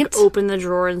 Right? To, like, open the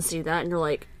drawer and see that, and you're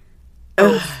like,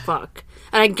 oh, fuck.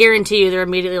 And I guarantee you they're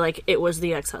immediately like, it was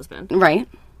the ex-husband. Right.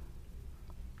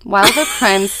 While the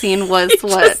crime scene was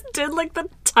what? Just did, like, the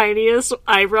tiniest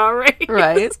eyebrow raise.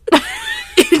 Right.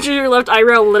 Your left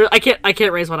eyebrow, literally, I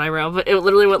can't raise one eyebrow, but it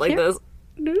literally went like this.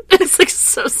 It's like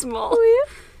so small.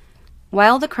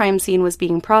 While the crime scene was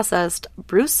being processed,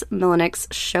 Bruce Mullenix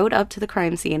showed up to the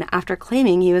crime scene after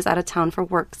claiming he was out of town for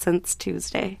work since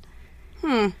Tuesday.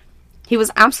 He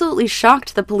was absolutely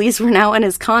shocked the police were now in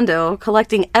his condo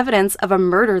collecting evidence of a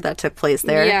murder that took place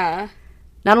there. Yeah.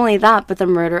 Not only that, but the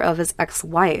murder of his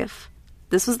ex-wife.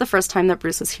 This was the first time that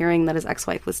Bruce was hearing that his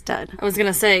ex-wife was dead. I was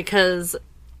gonna say, because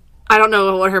I don't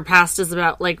know what her past is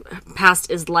about,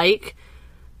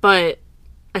 but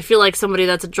I feel like somebody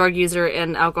that's a drug user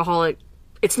and alcoholic,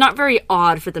 it's not very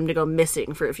odd for them to go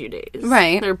missing for a few days.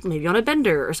 Right. They're maybe on a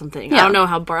bender or something. Yeah. I don't know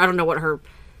I don't know what her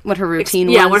routine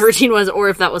was. Yeah, what her routine was, or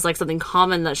if that was like something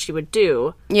common that she would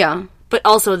do. Yeah. But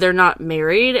also, they're not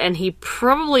married, and he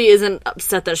probably isn't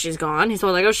upset that she's gone. He's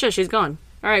probably like, oh shit, she's gone.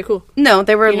 All right, cool. No,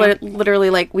 they were literally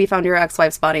like, we found your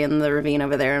ex-wife's body in the ravine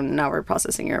over there, and now we're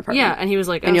processing your apartment. Yeah, and he was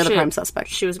like, and you're shit, the prime suspect.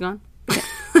 She was gone? Yeah.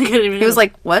 He was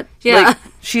like, what? Yeah. Like,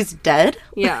 she's dead?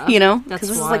 Yeah. You know? That's Because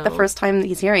this wild. is like the first time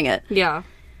he's hearing it. Yeah.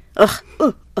 Ugh.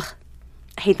 Ugh. Ugh.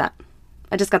 I hate that.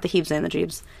 I just got the heaves and the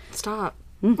jeebs. Stop.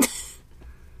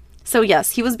 So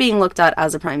yes, he was being looked at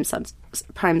as a prime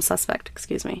suspect,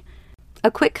 excuse me.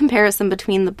 A quick comparison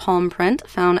between the palm print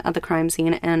found at the crime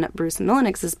scene and Bruce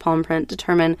Mullenix's palm print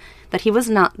determined that he was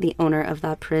not the owner of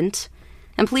that print.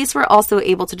 And police were also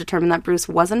able to determine that Bruce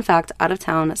was in fact out of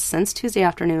town since Tuesday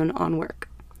afternoon on work.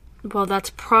 Well, that's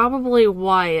probably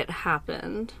why it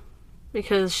happened.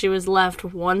 Because she was left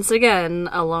once again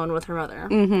alone with her mother.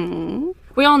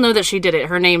 We all know that she did it.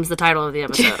 Her name's the title of the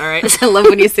episode, all right? I love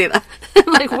when you say that.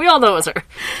 Like, we all know it's her.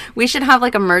 We should have,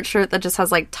 like, a merch shirt that just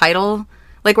has, like, title.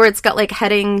 Like, where it's got, like,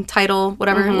 heading, title,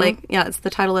 whatever. Mm-hmm. Like, yeah, it's the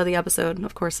title of the episode.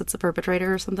 Of course, it's the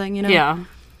perpetrator or something, you know? Yeah.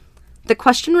 The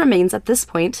question remains at this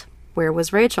point, where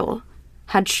was Rachael?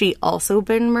 Had she also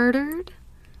been murdered?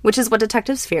 Which is what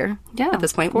detectives fear at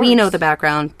this point. We know the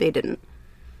background. They didn't.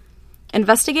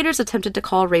 Investigators attempted to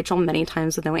call Rachael many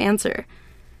times with no answer.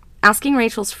 Asking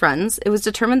Rachel's friends, it was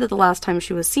determined that the last time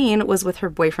she was seen was with her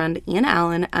boyfriend, Ian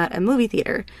Allen, at a movie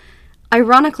theater.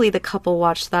 Ironically, the couple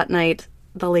watched that night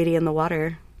The Lady in the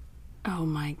Water. Oh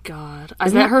my god. I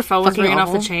bet her phone was ringing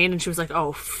off the chain and she was like,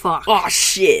 oh fuck. Oh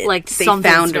shit. Like, they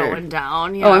something's found her. going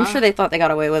down. Yeah. Oh, I'm sure they thought they got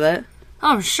away with it.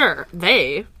 Oh, I'm sure.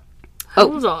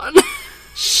 Hold on.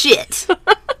 Shit.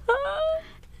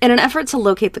 In an effort to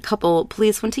locate the couple,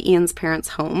 police went to Ian's parents'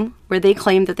 home, where they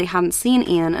claimed that they hadn't seen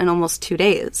Ian in almost 2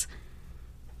 days.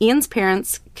 Ian's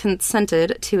parents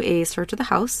consented to a search of the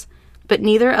house, but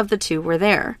neither of the two were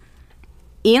there.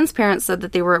 Ian's parents said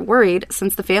that they were worried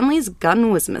since the family's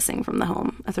gun was missing from the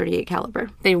home, a .38 caliber.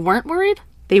 They weren't worried?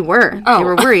 They were. Oh. They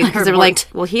were worried because they were like,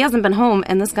 well, he hasn't been home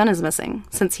and this gun is missing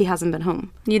since he hasn't been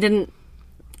home. You didn't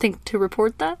think to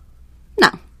report that?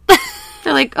 No.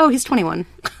 They're like, oh, he's 21.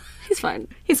 He's fine.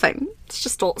 He's fine. It's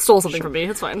just stole something from me.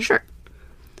 It's fine. Sure.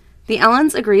 The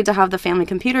Allens agreed to have the family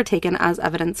computer taken as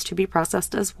evidence to be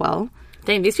processed as well.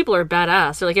 Dang, these people are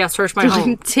badass. They're like, yeah, search my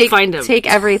home. Find him. Take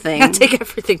everything. Take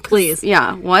everything, please.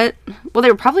 Yeah, what? Well, they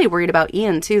were probably worried about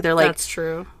Ian, too. They're like... That's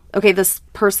true. Okay, this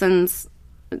person's...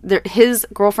 his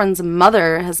girlfriend's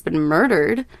mother has been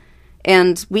murdered,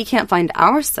 and we can't find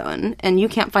our son, and you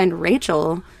can't find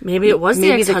Rachael. Maybe it was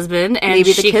the ex-husband, and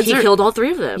maybe he killed all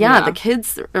three of them. Yeah, the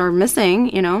kids are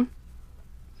missing, you know.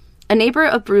 A neighbor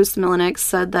of Bruce Mullenix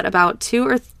said that at 2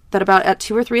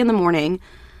 or 3 in the morning,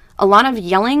 a lot of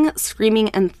yelling, screaming,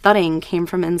 and thudding came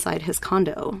from inside his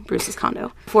condo, Bruce's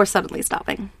condo, before suddenly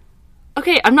stopping.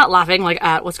 Okay, I'm not laughing, like,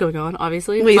 at what's going on,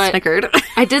 obviously. We snickered.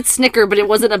 I did snicker, but it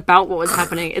wasn't about what was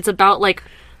happening. It's about, like,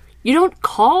 you don't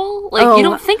call? Like, you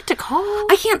don't think to call?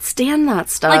 I can't stand that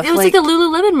stuff. Like, it was like the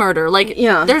Lululemon murder. Like,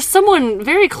 there's someone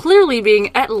very clearly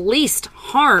being at least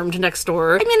harmed next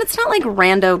door. I mean, it's not like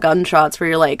rando gunshots where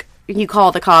you're like, you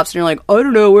call the cops and you're like, I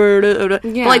don't know where it is.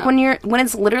 Yeah. But like when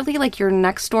it's literally like your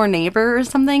next door neighbor or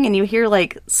something and you hear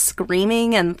like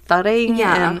screaming and thudding.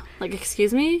 Yeah. And, like,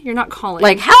 excuse me? You're not calling.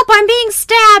 Like, help, I'm being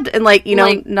stabbed. And like, you know,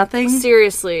 like, nothing.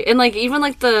 Seriously. And like, even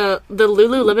like the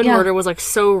Lululemon murder was like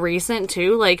so recent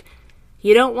too. Like,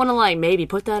 you don't want to like maybe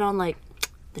put that on like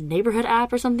the neighborhood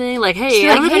app or something. Like, hey,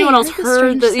 I don't know if anyone else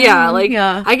heard that. Yeah. Like,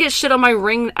 I get shit on my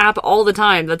Ring app all the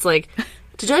time. That's like,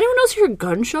 did anyone else hear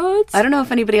gunshots? I don't know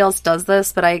if anybody else does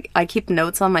this, but I keep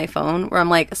notes on my phone where I'm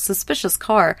like, a suspicious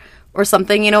car or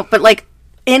something, you know, but like,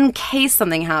 in case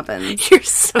something happens. You're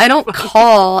so I don't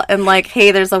call and like,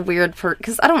 hey, there's a weird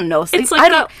because I don't know. So it's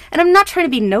like and I'm not trying to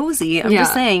be nosy. I'm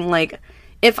just saying, like,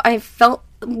 if I felt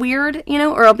weird, you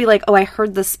know, or I'll be like, oh, I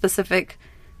heard this specific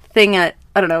thing at,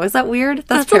 I don't know, is that weird?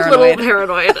 That's paranoid. A little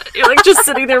paranoid. You're like just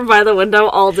sitting there by the window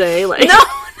all day, like no,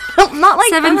 not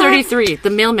like 7:33. The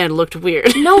mailman looked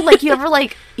weird. No, like you ever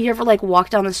walk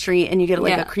down the street and you get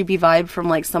like a creepy vibe from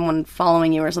like someone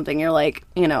following you or something. You're like,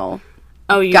 you know,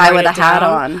 guy with a hat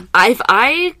on.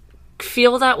 I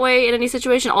feel that way in any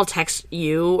situation. I'll text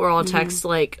you or I'll text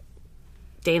like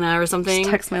Dana or something. Just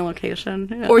text my location.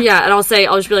 Yeah. Or and I'll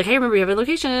just be like, hey, remember you have my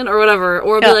location or whatever.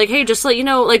 Or I'll be like, hey, just to let you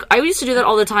know, like I used to do that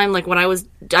all the time. Like when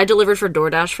I delivered for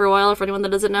DoorDash for a while, for anyone that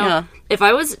doesn't know. Yeah. If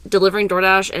I was delivering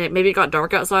DoorDash and it got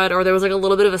dark outside or there was like a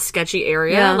little bit of a sketchy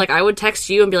area, like I would text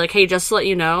you and be like, hey, just to let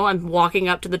you know, I'm walking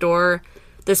up to the door.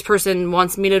 This person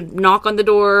wants me to knock on the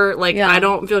door. Like, I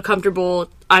don't feel comfortable.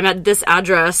 I'm at this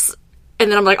address. And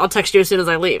then I'm like, I'll text you as soon as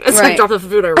I leave. And so I drop the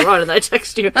food, I run, and I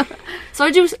text you. So I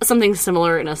do something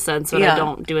similar in a sense, but I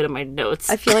don't do it in my notes.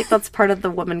 I feel like that's part of the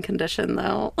woman condition,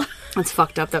 though. It's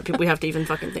fucked up that we have to even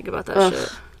fucking think about that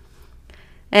shit.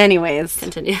 Anyways.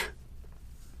 Continue.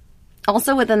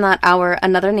 Also within that hour,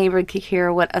 another neighbor could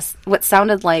hear what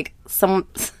sounded like some...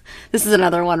 This is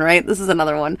another one, right? This is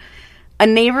another one. A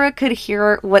neighbor could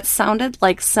hear what sounded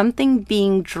like something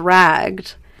being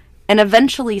dragged and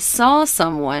eventually saw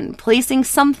someone placing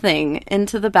something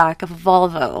into the back of a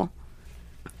Volvo.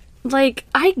 Like,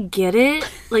 I get it.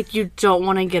 Like, you don't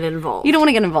want to get involved. You don't want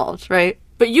to get involved, right?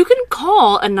 But you can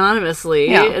call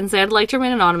anonymously and say, I'd like to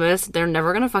remain anonymous. They're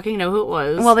never going to fucking know who it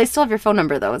was. Well, they still have your phone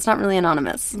number, though. It's not really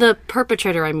anonymous. The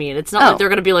perpetrator, I mean. It's not like they're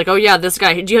going to be like, oh, yeah, this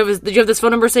guy. Did you have this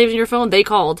phone number saved in your phone? They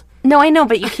called. No, I know,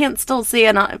 but you can't still see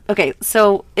Okay,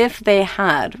 so if they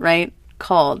had, right,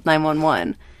 called 911,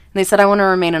 and they said, I want to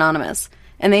remain anonymous,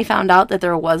 and they found out that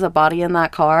there was a body in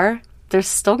that car, they're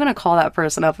still going to call that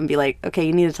person up and be like, okay,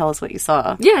 you need to tell us what you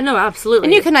saw. Yeah, no,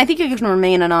 absolutely. And I think you can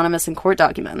remain anonymous in court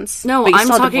documents. No, I'm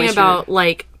talking about,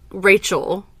 like,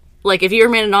 Rachael. Like, if you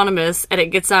remain anonymous and it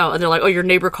gets out and they're like, oh, your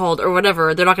neighbor called or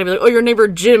whatever, they're not going to be like, oh, your neighbor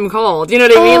Jim called. You know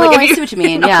what I mean? Like, I see what you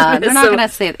mean. Yeah, they're not going to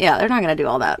say, they're not going to do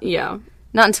all that. Yeah.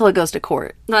 Not until it goes to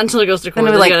court. Not until it goes to court.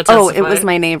 And they're like, oh, it was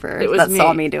my neighbor that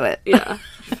saw me do it. Yeah.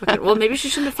 Well, maybe she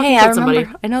shouldn't have fucking killed somebody.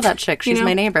 I know that chick. She's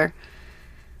my neighbor.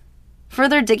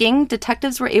 Further digging,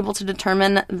 detectives were able to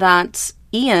determine that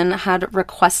Ian had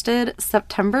requested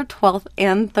September 12th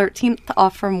and 13th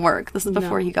off from work. This is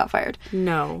before he got fired.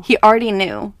 No. He already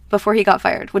knew before he got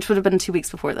fired, which would have been 2 weeks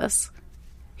before this.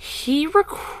 He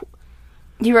requested...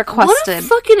 What a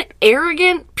fucking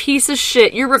arrogant piece of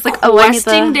shit. You're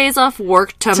requesting days off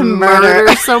work to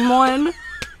murder someone.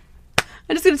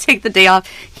 I'm just going to take the day off.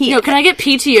 Can I get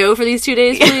PTO for these 2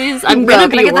 days, please? I'm going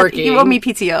to be working. You owe me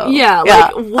PTO. Yeah,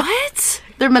 like, what?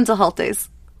 They're mental health days.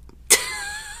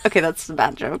 Okay, that's a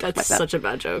bad joke. That's such a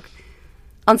bad joke.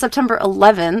 On September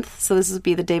 11th, so this would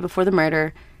be the day before the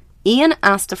murder, Ian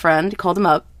asked a friend, called him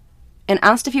up, and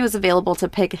asked if he was available to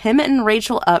pick him and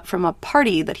Rachael up from a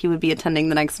party that he would be attending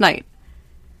the next night.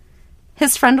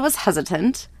 His friend was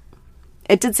hesitant.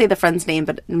 It did say the friend's name,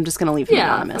 but I'm just going to leave him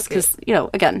anonymous because,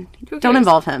 again, don't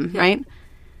involve him, right?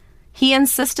 He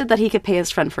insisted that he could pay his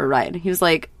friend for a ride. He was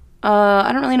like, I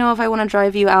don't really know if I want to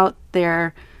drive you out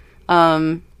there.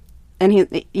 And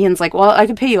Ian's like, well, I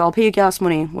could pay you. I'll pay you gas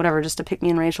money, whatever, just to pick me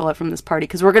and Rachael up from this party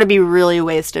because we're going to be really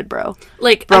wasted, bro.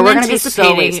 Like, bro, we're going to be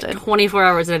so wasted. 24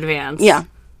 hours in advance. Yeah.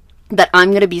 That I'm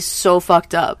going to be so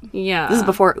fucked up. Yeah. This is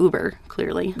before Uber,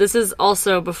 clearly. This is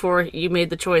also before you made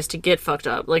the choice to get fucked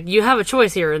up. Like, you have a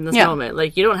choice here in this moment.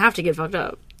 Like, you don't have to get fucked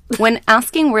up. When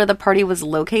asking where the party was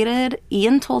located,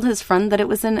 Ian told his friend that it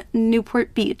was in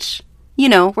Newport Beach.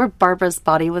 Where Barbara's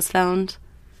body was found.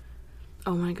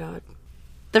 Oh my god.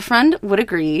 The friend would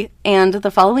agree, and the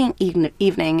following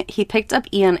evening, he picked up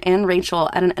Ian and Rachael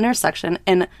at an intersection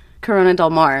in Corona del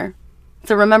Mar.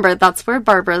 So remember, that's where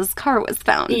Barbara's car was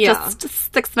found. Yeah.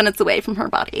 Just 6 minutes away from her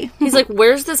body. He's like,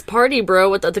 where's this party,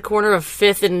 bro? At the corner of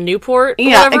 5th and Newport? Or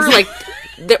yeah, whatever?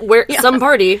 Exactly. Where? Yeah. Some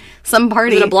party. Some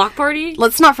party. Is it a block party?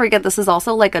 Let's not forget, this is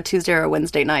also like a Tuesday or a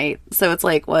Wednesday night. So it's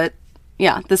like, what?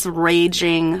 Yeah, this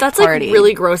raging That's party. Like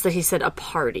really gross that he said a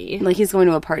party. Like he's going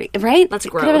to a party, right? That's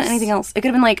gross. It could have been anything else. It could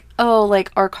have been like, oh,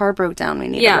 like our car broke down, we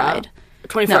need a ride.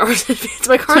 24 hours in advance.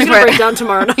 My car's going to break down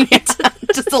tomorrow night.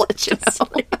 Just to let you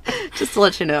know. Just to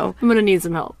let you know. I'm going to need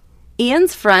some help.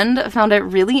 Ian's friend found it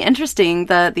really interesting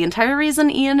that the entire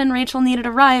reason Ian and Rachael needed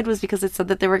a ride was because it said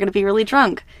that they were going to be really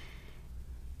drunk.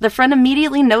 The friend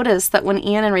immediately noticed that when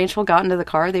Ian and Rachael got into the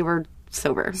car, they were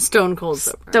sober. Stone cold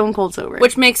sober. Stone cold sober.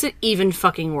 Which makes it even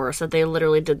fucking worse that they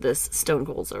literally did this stone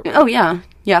cold sober. Oh, yeah.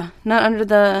 Yeah. Not under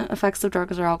the effects of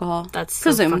drugs or alcohol. That's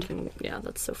presumed.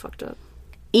 That's so fucked up.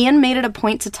 Ian made it a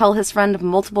point to tell his friend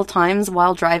multiple times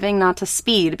while driving not to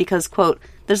speed because, quote,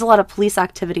 there's a lot of police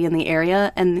activity in the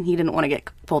area and he didn't want to get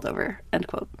pulled over, end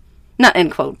quote. Not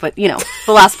end quote, but, the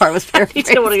last part was paraphrased.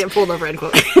 He didn't want to get pulled over, end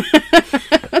quote.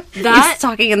 He's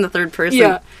talking in the third person.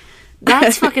 Yeah.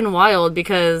 That's fucking wild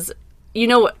because,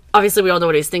 obviously we all know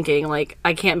what he's thinking. Like,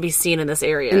 I can't be seen in this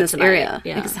area. In this tonight. area.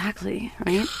 Yeah. Exactly,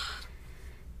 right?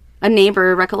 A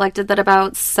neighbor recollected that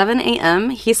about 7 a.m.,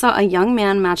 he saw a young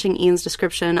man matching Ian's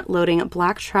description loading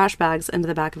black trash bags into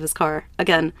the back of his car.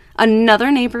 Again, another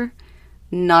neighbor,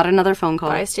 not another phone call.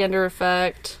 Bystander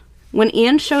effect. When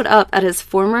Ian showed up at his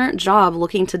former job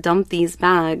looking to dump these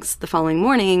bags the following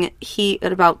morning,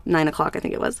 at about 9 o'clock, I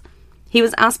think it was, he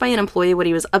was asked by an employee what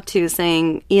he was up to,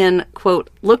 saying Ian, quote,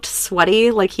 looked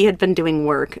sweaty like he had been doing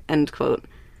work, end quote.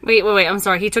 Wait, I'm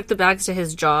sorry. He took the bags to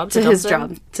his job? To his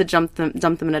job. To dump them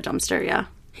in a dumpster, yeah.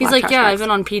 He's like, yeah, bags. I've been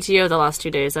on PTO the last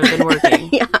 2 days. I've been working.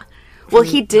 Yeah. Well,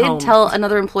 he did tell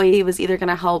another employee he was either going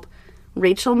to help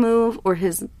Rachael move or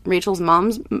Rachel's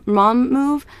mom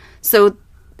move. So,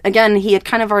 again, he had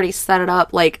kind of already set it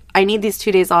up. Like, I need these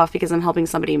 2 days off because I'm helping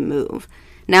somebody move.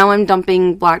 Now I'm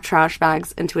dumping black trash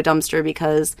bags into a dumpster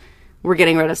because we're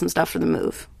getting rid of some stuff for the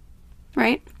move.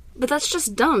 Right? But that's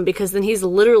just dumb because then he's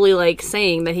literally like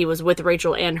saying that he was with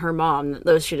Rachael and her mom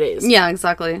those 2 days. Yeah,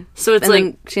 exactly. So it's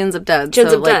and she ends up dead.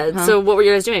 Huh? So what were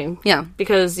you guys doing? Yeah.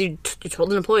 Because you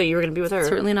told an employee you were going to be with her.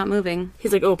 Certainly not moving.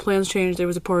 He's like, oh, plans changed. There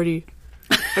was a party.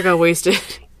 I got wasted.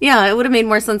 Yeah, it would have made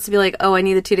more sense to be like, oh, I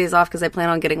need the 2 days off because I plan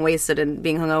on getting wasted and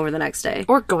being hungover the next day.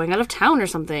 Or going out of town or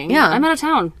something. Yeah. I'm out of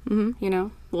town. Mm-hmm.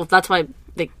 Well, that's why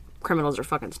criminals are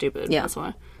fucking stupid. Yeah. That's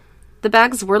why. The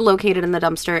bags were located in the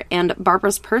dumpster, and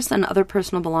Barbara's purse and other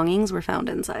personal belongings were found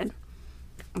inside.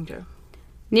 Okay.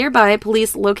 Nearby,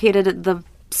 police located the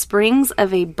springs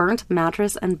of a burnt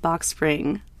mattress and box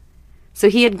spring. So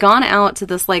he had gone out to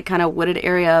this, like, kind of wooded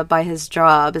area by his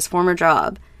job, his former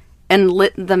job, and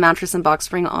lit the mattress and box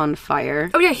spring on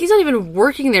fire. Oh, yeah, he's not even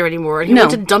working there anymore. He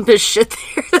went to dump his shit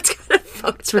there. That's kind of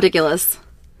fucked It's ridiculous.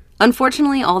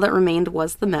 Unfortunately, all that remained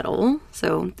was the metal,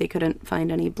 so they couldn't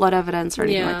find any blood evidence or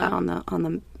anything like that on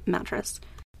the mattress.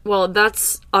 Well,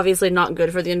 that's obviously not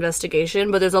good for the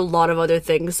investigation, but there's a lot of other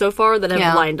things so far that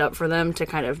have lined up for them to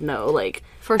kind of know, like,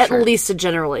 at least a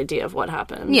general idea of what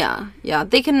happened. Yeah.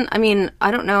 They can, I mean,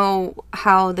 I don't know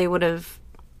how they would have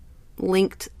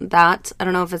linked that. I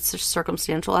don't know if it's just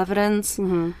circumstantial evidence,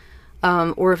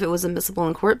 or if it was admissible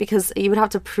in court, because you would have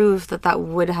to prove that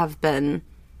would have been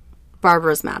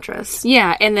Barbara's mattress.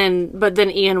 Yeah, but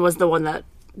then Ian was the one that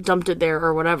dumped it there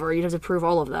or whatever. You'd have to prove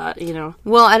all of that, you know.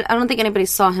 Well, I don't think anybody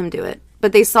saw him do it,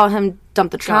 but they saw him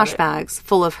dump the trash bags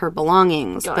full of her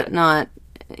belongings, but not,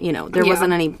 you know, there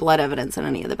wasn't any blood evidence in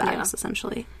any of the bags,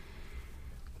 essentially.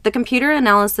 The computer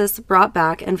analysis brought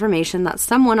back information that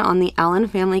someone on the Allen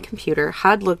family computer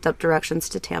had looked up directions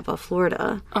to Tampa,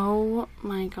 Florida. Oh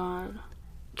my god.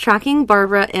 Tracking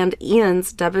Barbara and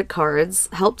Ian's debit cards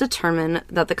helped determine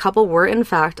that the couple were, in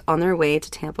fact, on their way to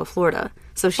Tampa, Florida.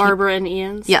 So Barbara and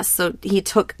Ian's? Yes, so he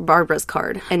took Barbara's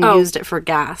card and used it for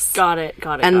gas. Got it.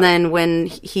 And then when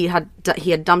he had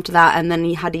dumped that, and then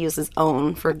he had to use his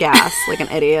own for gas, like an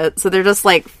idiot. So they're just,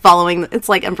 like, following, it's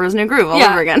like Emperor's New Groove all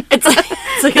over again. It's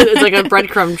like a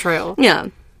breadcrumb trail. Yeah.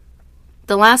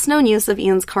 The last known use of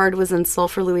Ian's card was in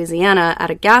Sulphur, Louisiana,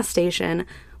 at a gas station,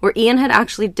 where Ian had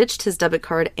actually ditched his debit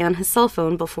card and his cell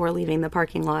phone before leaving the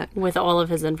parking lot. With all of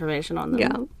his information on them.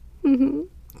 Yeah. Mm-hmm.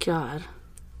 God.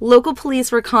 Local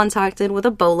police were contacted with a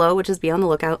BOLO, which is be on the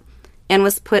lookout, and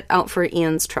was put out for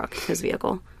Ian's truck, his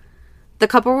vehicle. The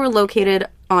couple were located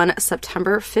on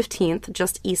September 15th,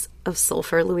 just east of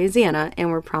Sulphur, Louisiana, and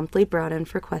were promptly brought in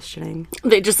for questioning.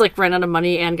 They just, like, ran out of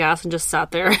money and gas and just sat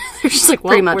there. They're just like,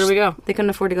 well, pretty much. Where do we go? They couldn't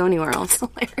afford to go anywhere else.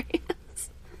 Hilarious.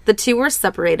 The two were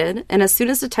separated, and as soon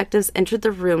as detectives entered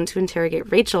the room to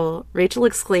interrogate Rachael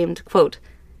exclaimed, quote,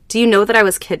 "Do you know that I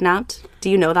was kidnapped? Do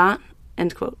you know that?"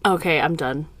 End quote. Okay, I'm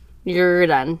done. You're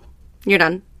done. You're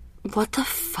done. What the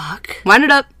fuck? Wind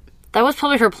it up. That was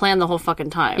probably her plan the whole fucking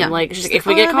time. Yeah. Like, she's like, if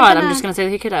we get caught, I'm just gonna say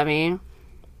that he kidnapped me.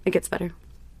 It gets better.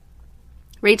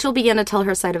 Rachel began to tell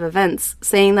her side of events,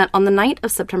 saying that on the night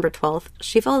of September 12th,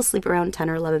 she fell asleep around 10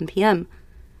 or 11 p.m.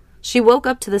 She woke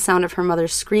up to the sound of her mother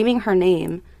screaming her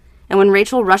name, and when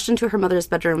Rachel rushed into her mother's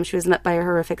bedroom, she was met by a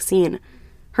horrific scene.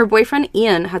 Her boyfriend,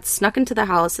 Ian, had snuck into the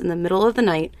house in the middle of the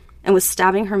night and was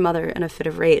stabbing her mother in a fit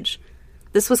of rage.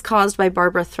 This was caused by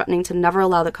Barbara threatening to never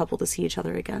allow the couple to see each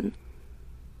other again.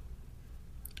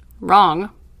 Wrong.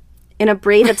 In a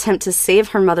brave attempt to save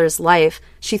her mother's life,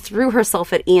 she threw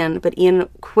herself at Ian, but Ian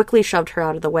quickly shoved her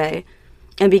out of the way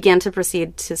and began to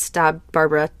proceed to stab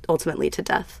Barbara, ultimately to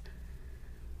death.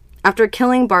 After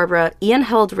killing Barbara, Ian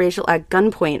held Rachel at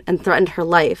gunpoint and threatened her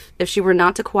life if she were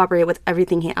not to cooperate with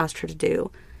everything he asked her to do.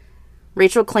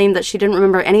 Rachel claimed that she didn't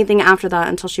remember anything after that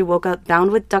until she woke up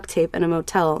bound with duct tape in a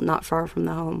motel not far from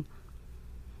the home.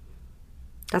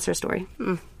 That's her story.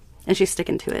 And she's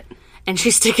sticking to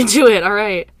it. All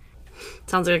right.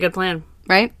 Sounds like a good plan.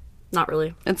 Right? Not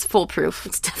really. It's foolproof.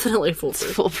 It's definitely foolproof.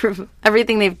 It's foolproof.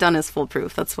 Everything they've done is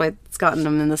foolproof. That's why it's gotten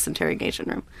them in this interrogation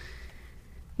room.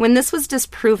 When this was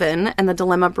disproven and the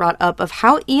dilemma brought up of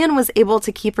how Ian was able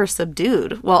to keep her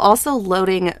subdued while also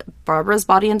loading Barbara's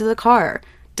body into the car,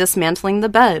 dismantling the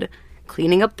bed,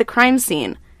 cleaning up the crime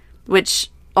scene, which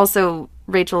also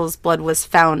Rachel's blood was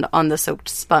found on the soaked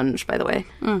sponge, by the way,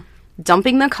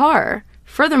 dumping the car.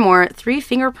 Furthermore, 3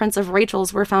 fingerprints of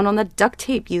Rachel's were found on the duct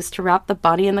tape used to wrap the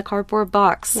body in the cardboard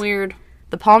box. Weird.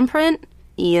 The palm print?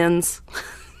 Ian's.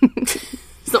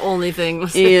 It's the only thing.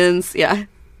 Ian's, yeah.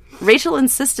 Rachael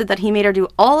insisted that he made her do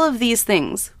all of these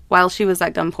things while she was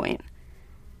at gunpoint.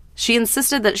 She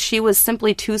insisted that she was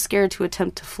simply too scared to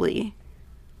attempt to flee.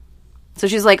 So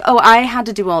she's like, oh, I had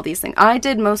to do all these things. I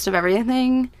did most of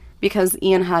everything because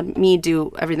Ian had me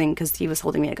do everything because he was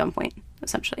holding me at gunpoint,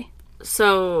 essentially.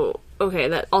 So, okay,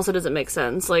 that also doesn't make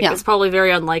sense. Like, it's probably very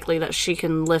unlikely that she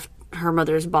can lift her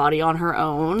mother's body on her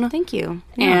own. Thank you.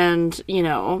 Yeah. And, you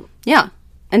know. Yeah.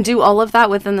 And do all of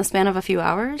that within the span of a few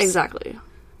hours? Exactly.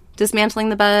 Dismantling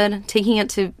the bed, taking it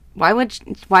to... Why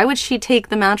would she take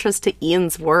the mattress to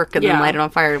Ian's work and then light it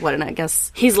on fire? What, and I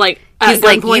guess... He's like, light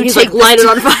it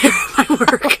on fire at my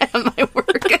work. At my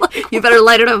work. You better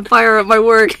light it on fire at my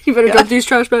work. You better dump these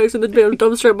trash bags in the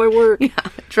dumpster at my work. Yeah.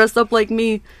 Dress up like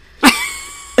me.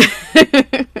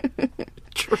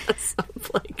 Dress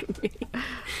up like me.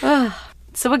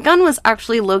 So a gun was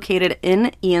actually located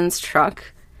in Ian's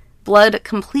truck, blood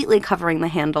completely covering the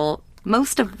handle,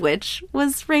 most of which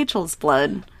was Rachel's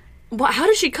blood. How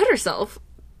did she cut herself?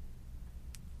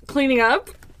 Cleaning up?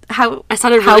 I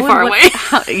sounded really far away.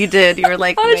 You did. You were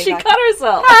like, how did she cut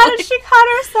herself? How did she cut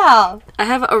herself? I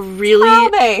have a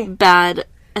really bad...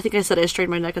 I think I said I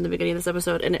strained my neck in the beginning of this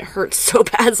episode, and it hurt so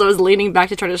bad, so I was leaning back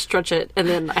to try to stretch it, and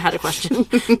then I had a question.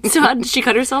 So how did she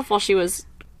cut herself while she was...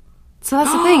 So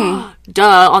that's the thing.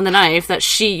 On the knife that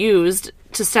she used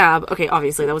to stab. Okay,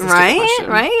 obviously, that was a stupid question.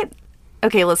 Right?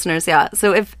 Okay, listeners, yeah.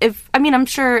 So if I mean, I'm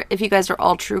sure if you guys are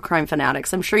all true crime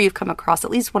fanatics, I'm sure you've come across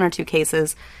at least one or two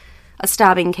cases, a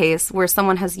stabbing case, where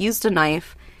someone has used a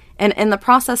knife, and in the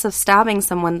process of stabbing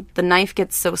someone, the knife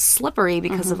gets so slippery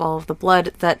because of all of the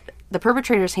blood that the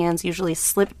perpetrator's hands usually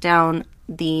slip down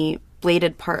the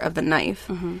bladed part of the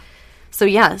knife. So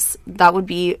yes, that would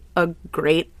be a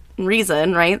great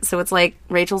reason, right? So it's like,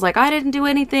 Rachel's like, I didn't do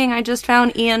anything, I just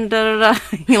found Ian, da-da-da.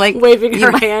 He like... waving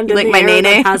her hand in like the my air nene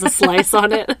that has a slice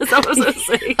on it. Is that what I was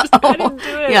saying? I didn't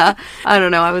do it. Yeah. I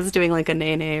don't know. I was doing like a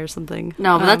nene or something.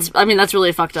 No, but that's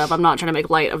really fucked up. I'm not trying to make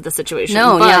light of the situation.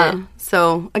 No, but yeah.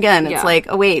 So, again, it's like,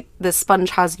 oh wait, this sponge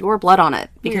has your blood on it.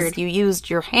 Because Weird. you used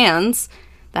your hands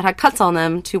that had cuts on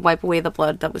them to wipe away the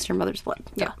blood that was your mother's blood.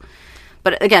 Yeah.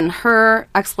 But again, her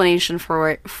explanation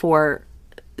for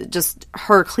just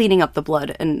her cleaning up the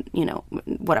blood and, you know,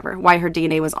 whatever, why her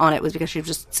DNA was on it was because she was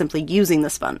just simply using the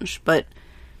sponge. But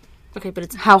okay, but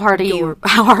it's how hard are you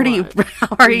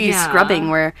scrubbing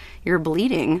where you're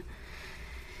bleeding?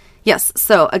 Yes.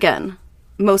 So again,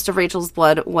 most of Rachel's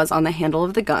blood was on the handle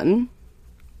of the gun.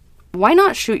 Why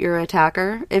not shoot your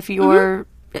attacker if you're...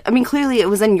 I mean, clearly it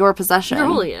was in your possession.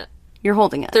 You're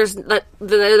holding it. There's that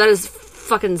is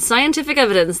fucking scientific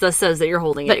evidence that says that you're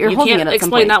holding it. You can't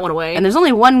explain that one away. And there's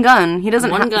only one gun. He doesn't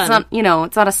have... It's not, you know,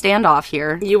 it's not a standoff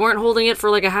here. You weren't holding it for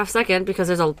like a half second because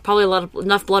there's probably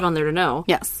enough blood on there to know.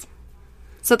 Yes.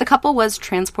 So the couple was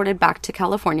transported back to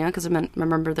California, because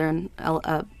remember they're in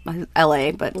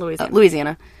L.A., but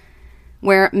Louisiana,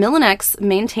 where Mullenix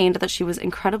maintained that she was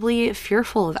incredibly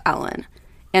fearful of Alan.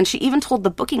 And she even told the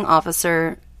booking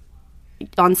officer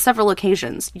on several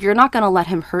occasions, you're not going to let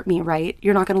him hurt me, right?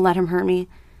 You're not going to let him hurt me.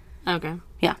 Okay.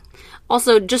 Yeah.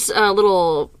 Also, just a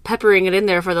little peppering it in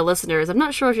there for the listeners. I'm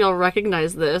not sure if y'all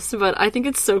recognize this, but I think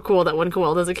it's so cool that when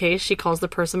Coelle does a case, she calls the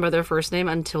person by their first name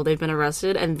until they've been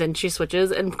arrested, and then she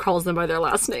switches and calls them by their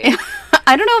last name.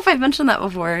 I don't know if I've mentioned that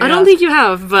before. I don't think you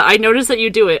have, but I noticed that you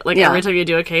do it. Like, every time you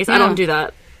do a case, I don't do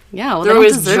that. Yeah, well, they're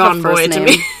always John Boy to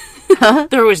me.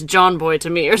 They're always John Boy to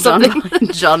me or something.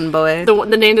 John Boy.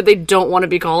 The name that they don't want to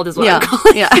be called is what I'm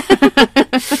calling. Yeah.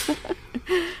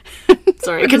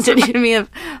 Sorry, continue. Reminded me of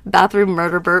Bathroom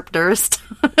Murder Burp Durst.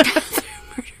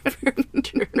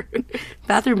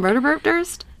 Bathroom Murder Burp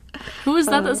Durst? Who was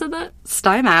that said that?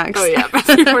 Stymax. Oh, yeah.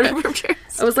 Bathroom Murder Burp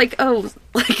Durst. I was like,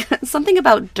 something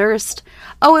about Durst.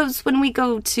 Oh, it was when we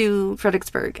go to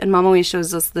Fredericksburg, and Mom always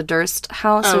shows us the Durst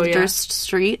house or Durst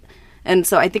Street. And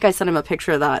so I think I sent him a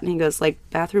picture of that, and he goes, like,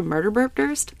 Bathroom Murder Burp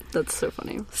Durst? That's so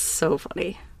funny. So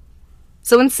funny.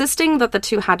 So insisting that the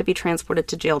two had to be transported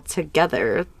to jail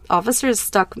together, officers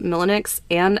stuck Mullenix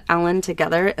and Alan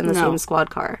together in the same squad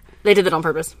car. They did that on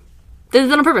purpose. They did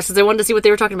that on purpose because they wanted to see what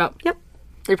they were talking about. Yep.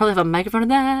 They probably have a microphone in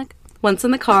the back. Once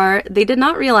in the car, they did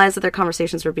not realize that their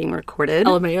conversations were being recorded.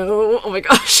 LMAO. Oh my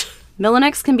gosh.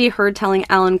 Mullenix can be heard telling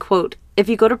Alan, quote, if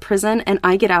you go to prison and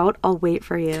I get out, I'll wait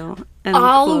for you.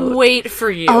 I'll wait for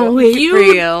you. I'll wait for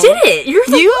you. You did it. You're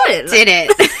the one. Did it.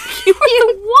 You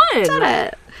were the one. Did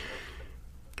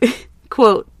it.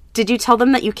 Quote, did you tell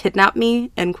them that you kidnapped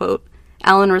me? End quote.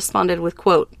 Alan responded with,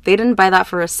 quote, they didn't buy that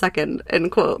for a second,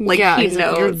 end quote. Like, yeah, he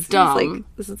knows. You're dumb. He's like,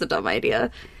 this is a dumb idea.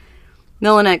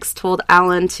 Mullenix told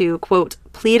Alan to, quote,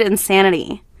 plead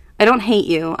insanity. I don't hate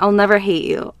you. I'll never hate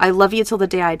you. I love you till the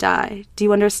day I die. Do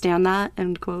you understand that?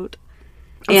 End quote.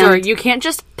 I'm sorry, you can't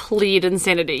just plead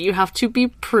insanity. You have to be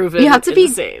proven. You have to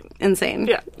insane. be insane.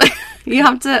 Yeah. You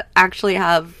have to actually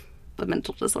have a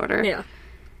mental disorder. Yeah.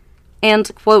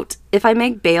 And, quote, if I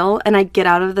make bail and I get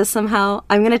out of this somehow,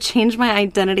 I'm going to change my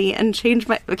identity and change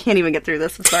my... I can't even get through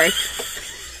this. I'm sorry.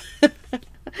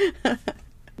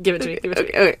 Give it to me.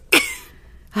 Okay.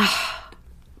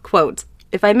 Quote,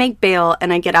 if I make bail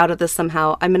and I get out of this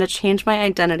somehow, I'm going to change my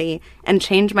identity and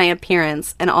change my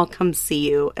appearance and I'll come see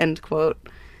you, end quote.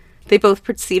 They both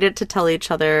proceeded to tell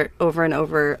each other over and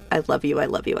over, I love you, I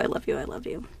love you, I love you, I love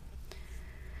you.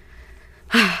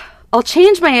 I'll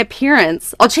change my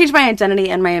appearance. I'll change my identity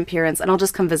and my appearance and I'll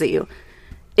just come visit you.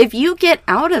 If you get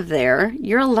out of there,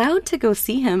 you're allowed to go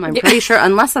see him, I'm pretty sure,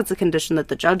 unless that's a condition that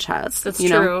the judge has. That's true.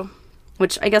 Know?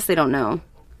 Which I guess they don't know.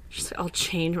 She's like,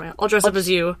 I'll dress up as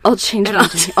you. I'll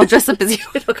dress up as you.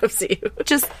 I'll come see you.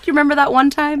 Just, you remember that one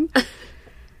time?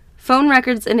 Phone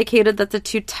records indicated that the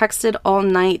two texted all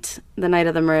night the night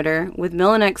of the murder, with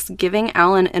Mullenix giving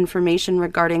Alan information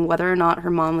regarding whether or not her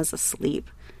mom was asleep.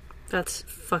 That's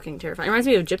fucking terrifying. It reminds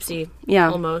me of Gypsy. Yeah.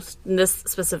 Almost. In this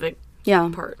specific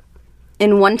part.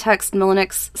 In one text,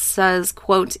 Mullenix says,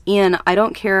 quote, Ian, I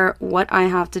don't care what I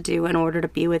have to do in order to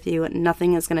be with you.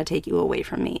 Nothing is going to take you away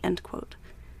from me, end quote.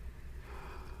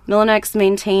 Mullenix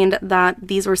maintained that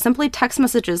these were simply text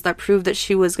messages that proved that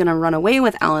she was going to run away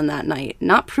with Alan that night,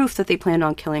 not proof that they planned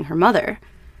on killing her mother.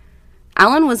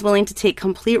 Alan was willing to take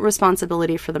complete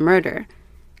responsibility for the murder.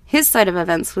 His side of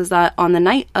events was that on the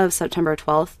night of September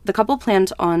 12th, the couple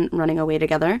planned on running away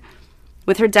together.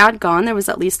 With her dad gone, there was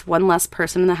at least one less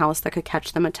person in the house that could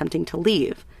catch them attempting to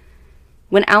leave.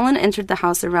 When Alan entered the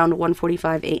house around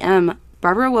 1:45 a.m.,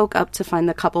 Barbara woke up to find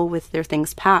the couple with their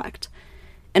things packed.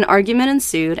 An argument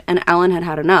ensued, and Alan had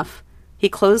had enough. He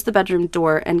closed the bedroom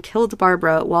door and killed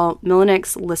Barbara while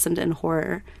Mullenix listened in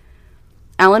horror.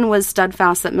 Alan was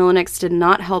steadfast that Mullenix did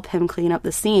not help him clean up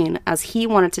the scene, as he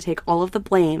wanted to take all of the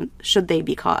blame should they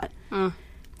be caught.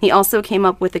 He also came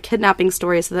up with a kidnapping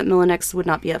story so that Mullenix would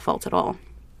not be at fault at all.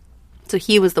 So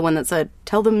he was the one that said,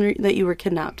 tell them that you were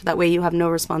kidnapped. That way you have no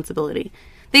responsibility.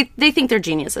 They think they're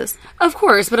geniuses. Of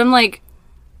course, but I'm like,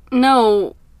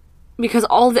 no... Because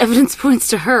all the evidence points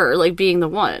to her, like, being the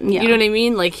one. Yeah. You know what I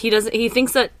mean? Like, he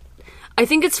thinks that... I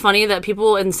think it's funny that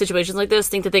people in situations like this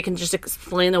think that they can just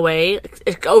explain away,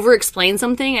 over-explain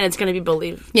something, and it's going to be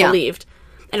believed.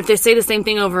 And if they say the same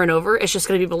thing over and over, it's just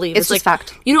going to be believed. It's just like,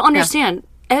 fact. You don't understand.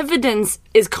 Yeah. Evidence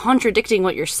is contradicting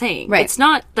what you're saying. Right. It's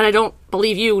not that I don't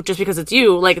believe you just because it's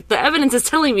you. Like, the evidence is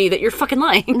telling me that you're fucking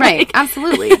lying. Right. Like,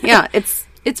 Absolutely. Yeah.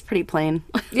 It's pretty plain.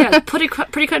 Yeah. Pretty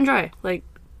cut and dry. Like...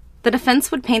 The defense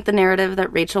would paint the narrative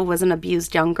that Rachael was an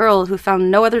abused young girl who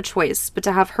found no other choice but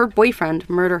to have her boyfriend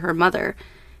murder her mother,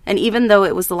 and even though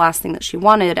it was the last thing that she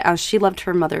wanted, as she loved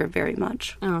her mother very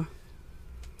much. Oh.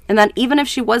 And that even if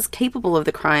she was capable of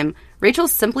the crime, Rachael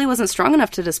simply wasn't strong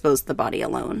enough to dispose of the body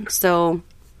alone. So,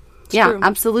 true.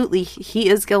 Absolutely, he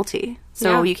is guilty.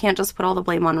 So you can't just put all the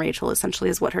blame on Rachael, essentially,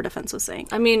 is what her defense was saying.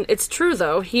 I mean, it's true,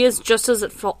 though. He is just as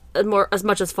at fault, as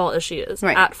much as fault as she is.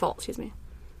 Right. At fault, excuse me.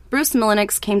 Bruce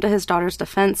Mullenix came to his daughter's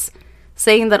defense,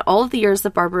 saying that all of the years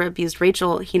that Barbara abused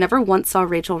Rachael, he never once saw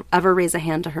Rachael ever raise a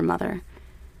hand to her mother.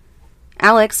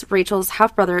 Alex, Rachel's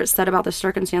half-brother, said about the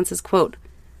circumstances, quote,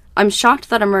 I'm shocked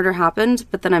that a murder happened,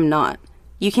 but then I'm not.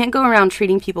 You can't go around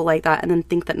treating people like that and then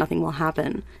think that nothing will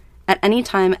happen. At any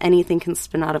time, anything can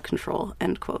spin out of control,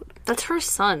 end quote. That's her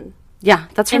son. Yeah,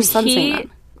 that's her son saying that. He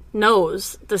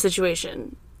knows the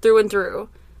situation through and through.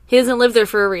 He doesn't live there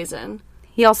for a reason.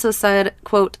 He also said,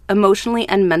 quote, emotionally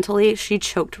and mentally, she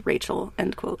choked Rachael,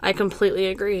 end quote. I completely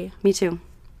agree. Me too.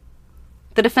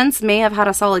 The defense may have had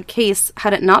a solid case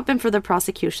had it not been for the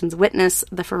prosecution's witness,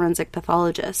 the forensic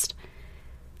pathologist.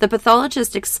 The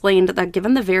pathologist explained that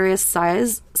given the various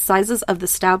sizes of the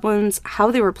stab wounds,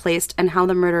 how they were placed, and how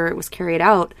the murder was carried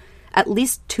out, at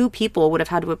least 2 people would have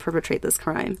had to perpetrate this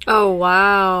crime. Oh,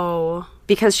 wow.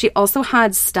 Because she also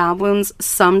had stab wounds,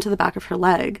 some to the back of her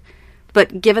leg.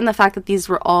 But given the fact that these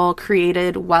were all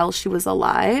created while she was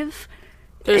alive...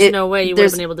 There's no way you would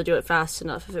have been able to do it fast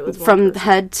enough if it was one from person.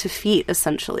 Head to feet,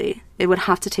 essentially. It would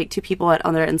have to take 2 people at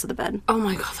other ends of the bed. Oh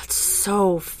my god, that's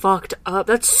so fucked up.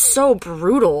 That's so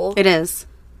brutal. It is.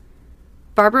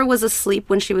 Barbara was asleep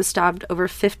when she was stabbed over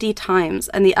 50 times,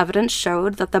 and the evidence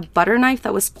showed that the butter knife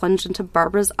that was plunged into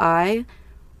Barbara's eye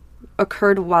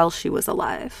occurred while she was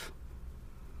alive.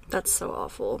 That's so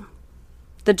awful.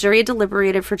 The jury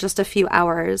deliberated for just a few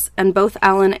hours, and both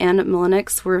Alan and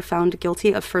Mullenix were found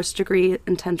guilty of first-degree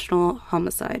intentional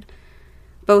homicide.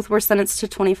 Both were sentenced to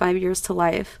 25 years to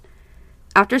life.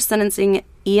 After sentencing,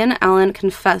 Ian Allen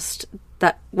confessed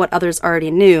that what others already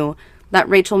knew, that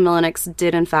Rachael Mullenix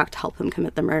did in fact help him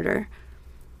commit the murder,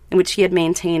 in which he had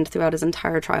maintained throughout his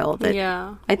entire trial. That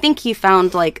I think he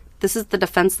found, like, this is the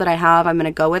defense that I have, I'm going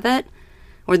to go with it,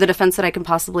 or the defense that I can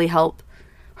possibly help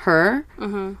her.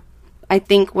 Mm-hmm. I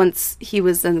think once he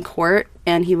was in court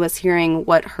and he was hearing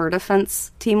what her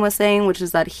defense team was saying, which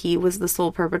is that he was the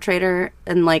sole perpetrator,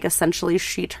 and, like, essentially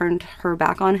she turned her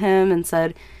back on him and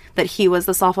said that he was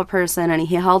this awful person and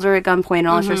he held her at gunpoint and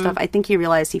all this sort of stuff, I think he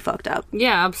realized he fucked up.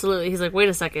 Yeah, absolutely. He's like, wait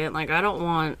a second, like,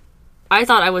 I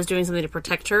thought I was doing something to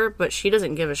protect her, but she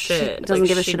doesn't give a shit. She doesn't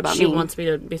give a shit about me. She wants me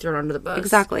to be thrown under the bus.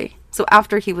 Exactly. So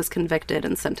after he was convicted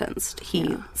and sentenced,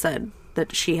 he said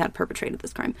that she had perpetrated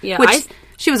this crime. Yeah, which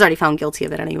she was already found guilty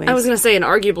of it anyways. I was going to say, and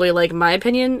arguably, like, my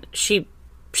opinion, she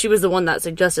she was the one that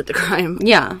suggested the crime.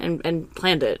 Yeah. And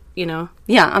planned it, you know?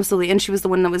 Yeah, absolutely. And she was the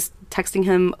one that was texting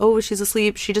him, oh, she's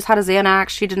asleep. She just had a Xanax.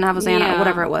 She didn't have a Xanax,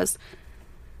 whatever it was.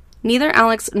 Neither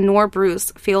Alex nor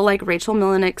Bruce feel like Rachael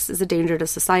Mullenix is a danger to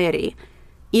society.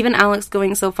 Even Alex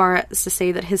going so far as to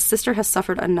say that his sister has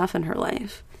suffered enough in her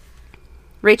life.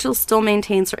 Rachael still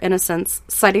maintains her innocence,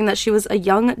 citing that she was a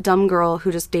young, dumb girl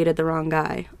who just dated the wrong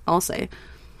guy, I'll say.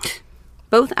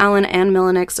 Both Alan and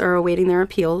Mullenix are awaiting their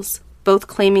appeals, both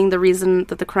claiming the reason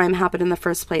that the crime happened in the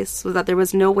first place was that there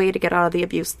was no way to get out of the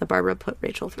abuse that Barbara put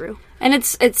Rachael through. And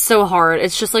it's so hard.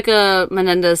 It's just like a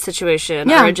Menendez situation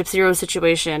or a Gypsy Rose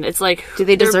situation. It's like, do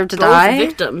they deserve to die?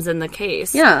 Victims in the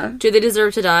case. Yeah. Do they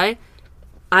deserve to die?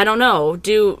 I don't know.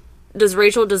 Does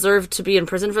Rachael deserve to be in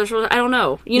prison for this? I don't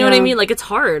know. You know what I mean? Like, it's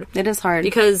hard. It is hard.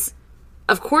 Because,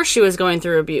 of course, she was going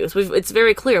through abuse. It's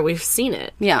very clear. We've seen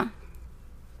it. Yeah.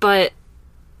 But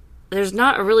there's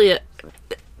not really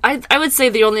I would say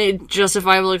the only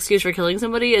justifiable excuse for killing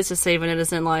somebody is to save an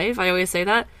innocent life. I always say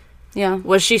that. Yeah.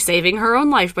 Was she saving her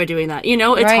own life by doing that? You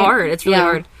know, it's hard. It's really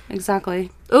hard. Exactly.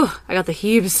 Ugh, I got the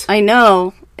heaves. I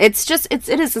know. It's just,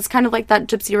 it's kind of like that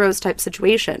Gypsy Rose type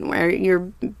situation where you're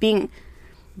being,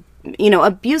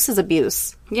 abuse is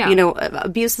abuse. Yeah.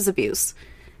 Abuse is abuse.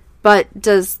 But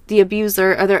does the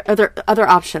abuser, are there other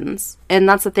options? And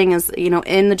that's the thing is,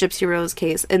 in the Gypsy Rose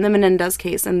case, in the Menendez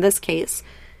case, in this case,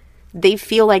 they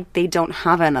feel like they don't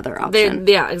have another option.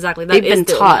 Yeah, exactly. They've been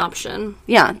taught. Only option.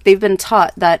 Yeah, they've been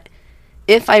taught that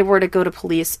if I were to go to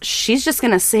police, she's just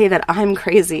going to say that I'm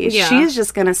crazy. Yeah. She's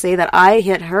just going to say that I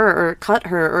hit her or cut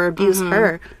her or abuse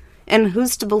her. And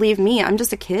who's to believe me? I'm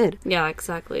just a kid. Yeah,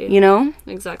 exactly.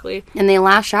 Exactly. And they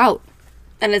lash out.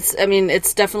 And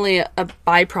it's definitely a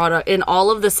byproduct. In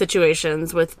all of the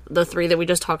situations with the three that we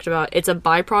just talked about, it's a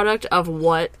byproduct of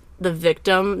what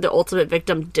the ultimate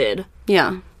victim did.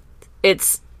 Yeah.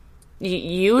 It's,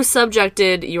 you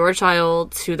subjected your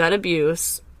child to that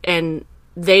abuse, and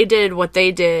they did what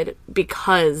they did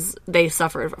because they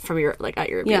suffered from your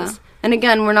abuse. Yeah. And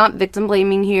again, we're not victim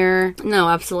blaming here. No,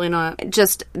 absolutely not.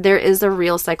 Just, there is a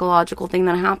real psychological thing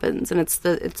that happens, and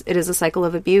it is a cycle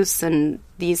of abuse, and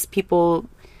these people,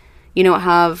 would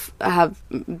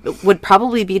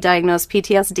probably be diagnosed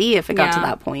PTSD if it got to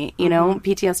that point.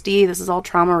 PTSD, this is all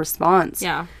trauma response.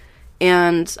 Yeah.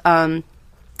 And,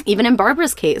 even in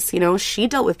Barbara's case, she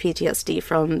dealt with PTSD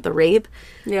from the rape,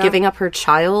 giving up her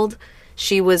child.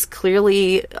 She was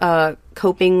clearly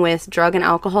coping with drug and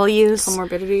alcohol use.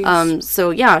 Comorbidities.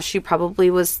 So, yeah, she probably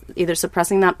was either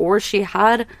suppressing that or she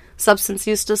had substance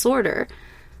use disorder.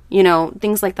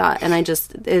 Things like that. And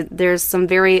there's some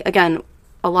again,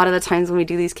 a lot of the times when we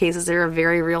do these cases, there are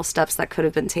very real steps that could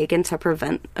have been taken to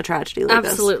prevent a tragedy like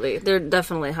this. Absolutely. There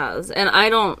definitely has. And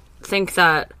I don't think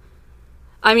that...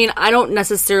 I don't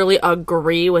necessarily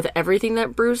agree with everything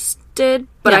that Bruce did,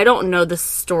 but I don't know the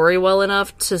story well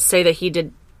enough to say that he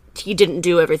didn't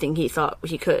do everything he thought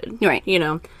he could. Right.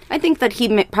 I think that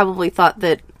he probably thought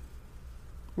that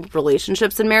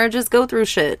relationships and marriages go through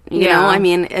shit. You know?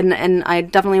 And I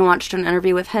definitely watched an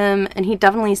interview with him, and he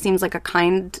definitely seems like a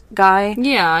kind guy.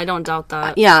 Yeah, I don't doubt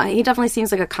that. Yeah, he definitely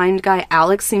seems like a kind guy.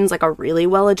 Alex seems like a really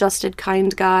well-adjusted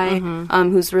kind guy,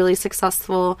 who's really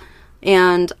successful.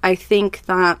 And I think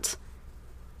that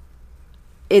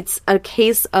it's a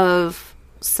case of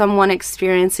someone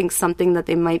experiencing something that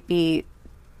they might be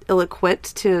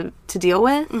ill-equipped to deal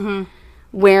with,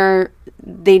 where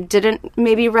they didn't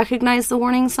maybe recognize the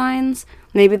warning signs.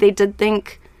 Maybe they did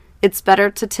think it's better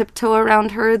to tiptoe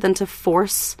around her than to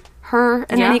force her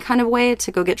in any kind of way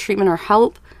to go get treatment or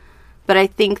help. But I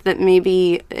think that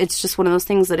maybe it's just one of those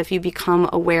things that if you become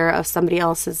aware of somebody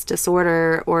else's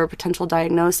disorder or potential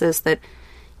diagnosis, that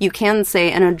you can say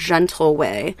in a gentle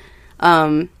way,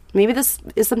 maybe this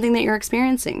is something that you're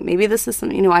experiencing. Maybe this is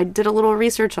something, I did a little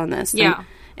research on this. Yeah.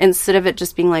 And instead of it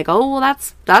just being like, oh, well,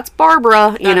 that's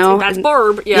Barbara, That's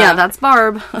Barb. Yeah. Yeah, that's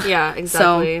Barb. Yeah,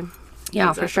 exactly. So,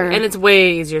 yeah, exactly. for sure. And it's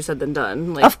way easier said than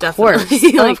done. Of course.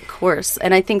 Of course.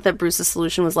 And I think that Bruce's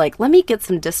solution was like, let me get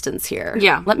some distance here.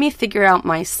 Yeah. Let me figure out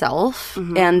myself,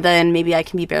 and then maybe I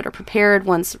can be better prepared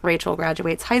once Rachael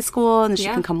graduates high school, and she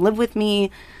can come live with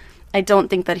me. I don't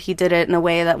think that he did it in a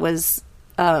way that was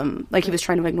like he was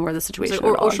trying to ignore the situation at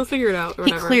all. Or she'll figure it out. Or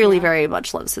he clearly very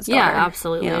much loves his daughter. Yeah,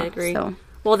 absolutely. I agree. So.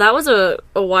 Well, that was a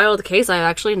wild case. I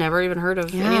actually never even heard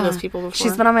of any of those people before.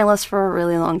 She's been on my list for a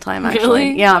really long time, actually.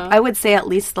 Really? Yeah, I would say at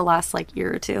least the last,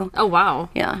 year or two. Oh, wow.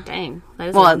 Yeah. Dang. That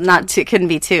is not two. Couldn't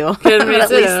be two. Couldn't be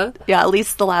two. At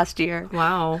least the last year.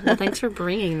 Wow. Well, thanks for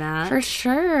bringing that. For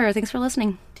sure. Thanks for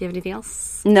listening. Do you have anything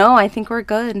else? No, I think we're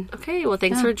good. Okay, well,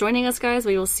 thanks for joining us, guys.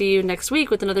 We will see you next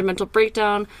week with another mental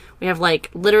breakdown. We have,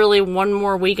 like, literally one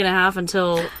more week and a half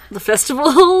until the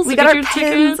festivals. We got our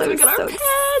pins. We got our so pins.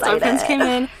 excited. Our pins came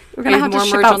in. We're going to have to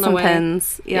ship out some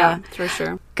pins. Yeah, for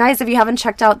sure. Guys, if you haven't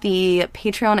checked out the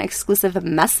Patreon exclusive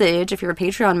message, if you're a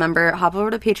Patreon member, hop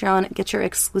over to Patreon, get your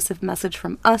exclusive message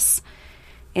from us.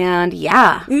 And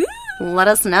let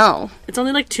us know. It's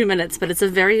only like 2 minutes, but it's a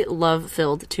very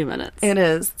love-filled 2 minutes. It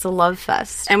is. It's a love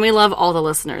fest. And we love all the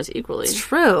listeners equally. It's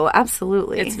true.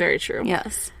 Absolutely. It's very true.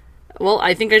 Yes. Well,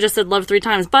 I think I just said love 3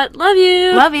 times, but love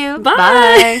you. Love you. Bye.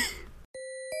 Bye.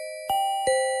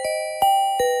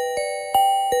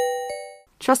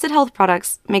 Trusted Health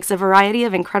Products makes a variety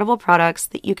of incredible products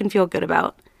that you can feel good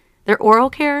about. Their oral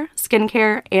care,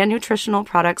 skincare, and nutritional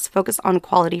products focus on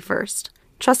quality first.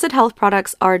 Trusted Health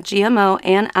Products are GMO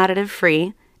and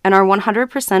additive-free and are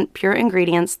 100% pure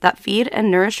ingredients that feed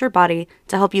and nourish your body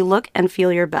to help you look and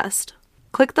feel your best.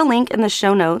 Click the link in the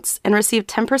show notes and receive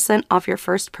 10% off your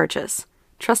first purchase.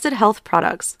 Trusted Health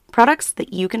Products. Products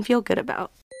that you can feel good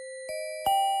about.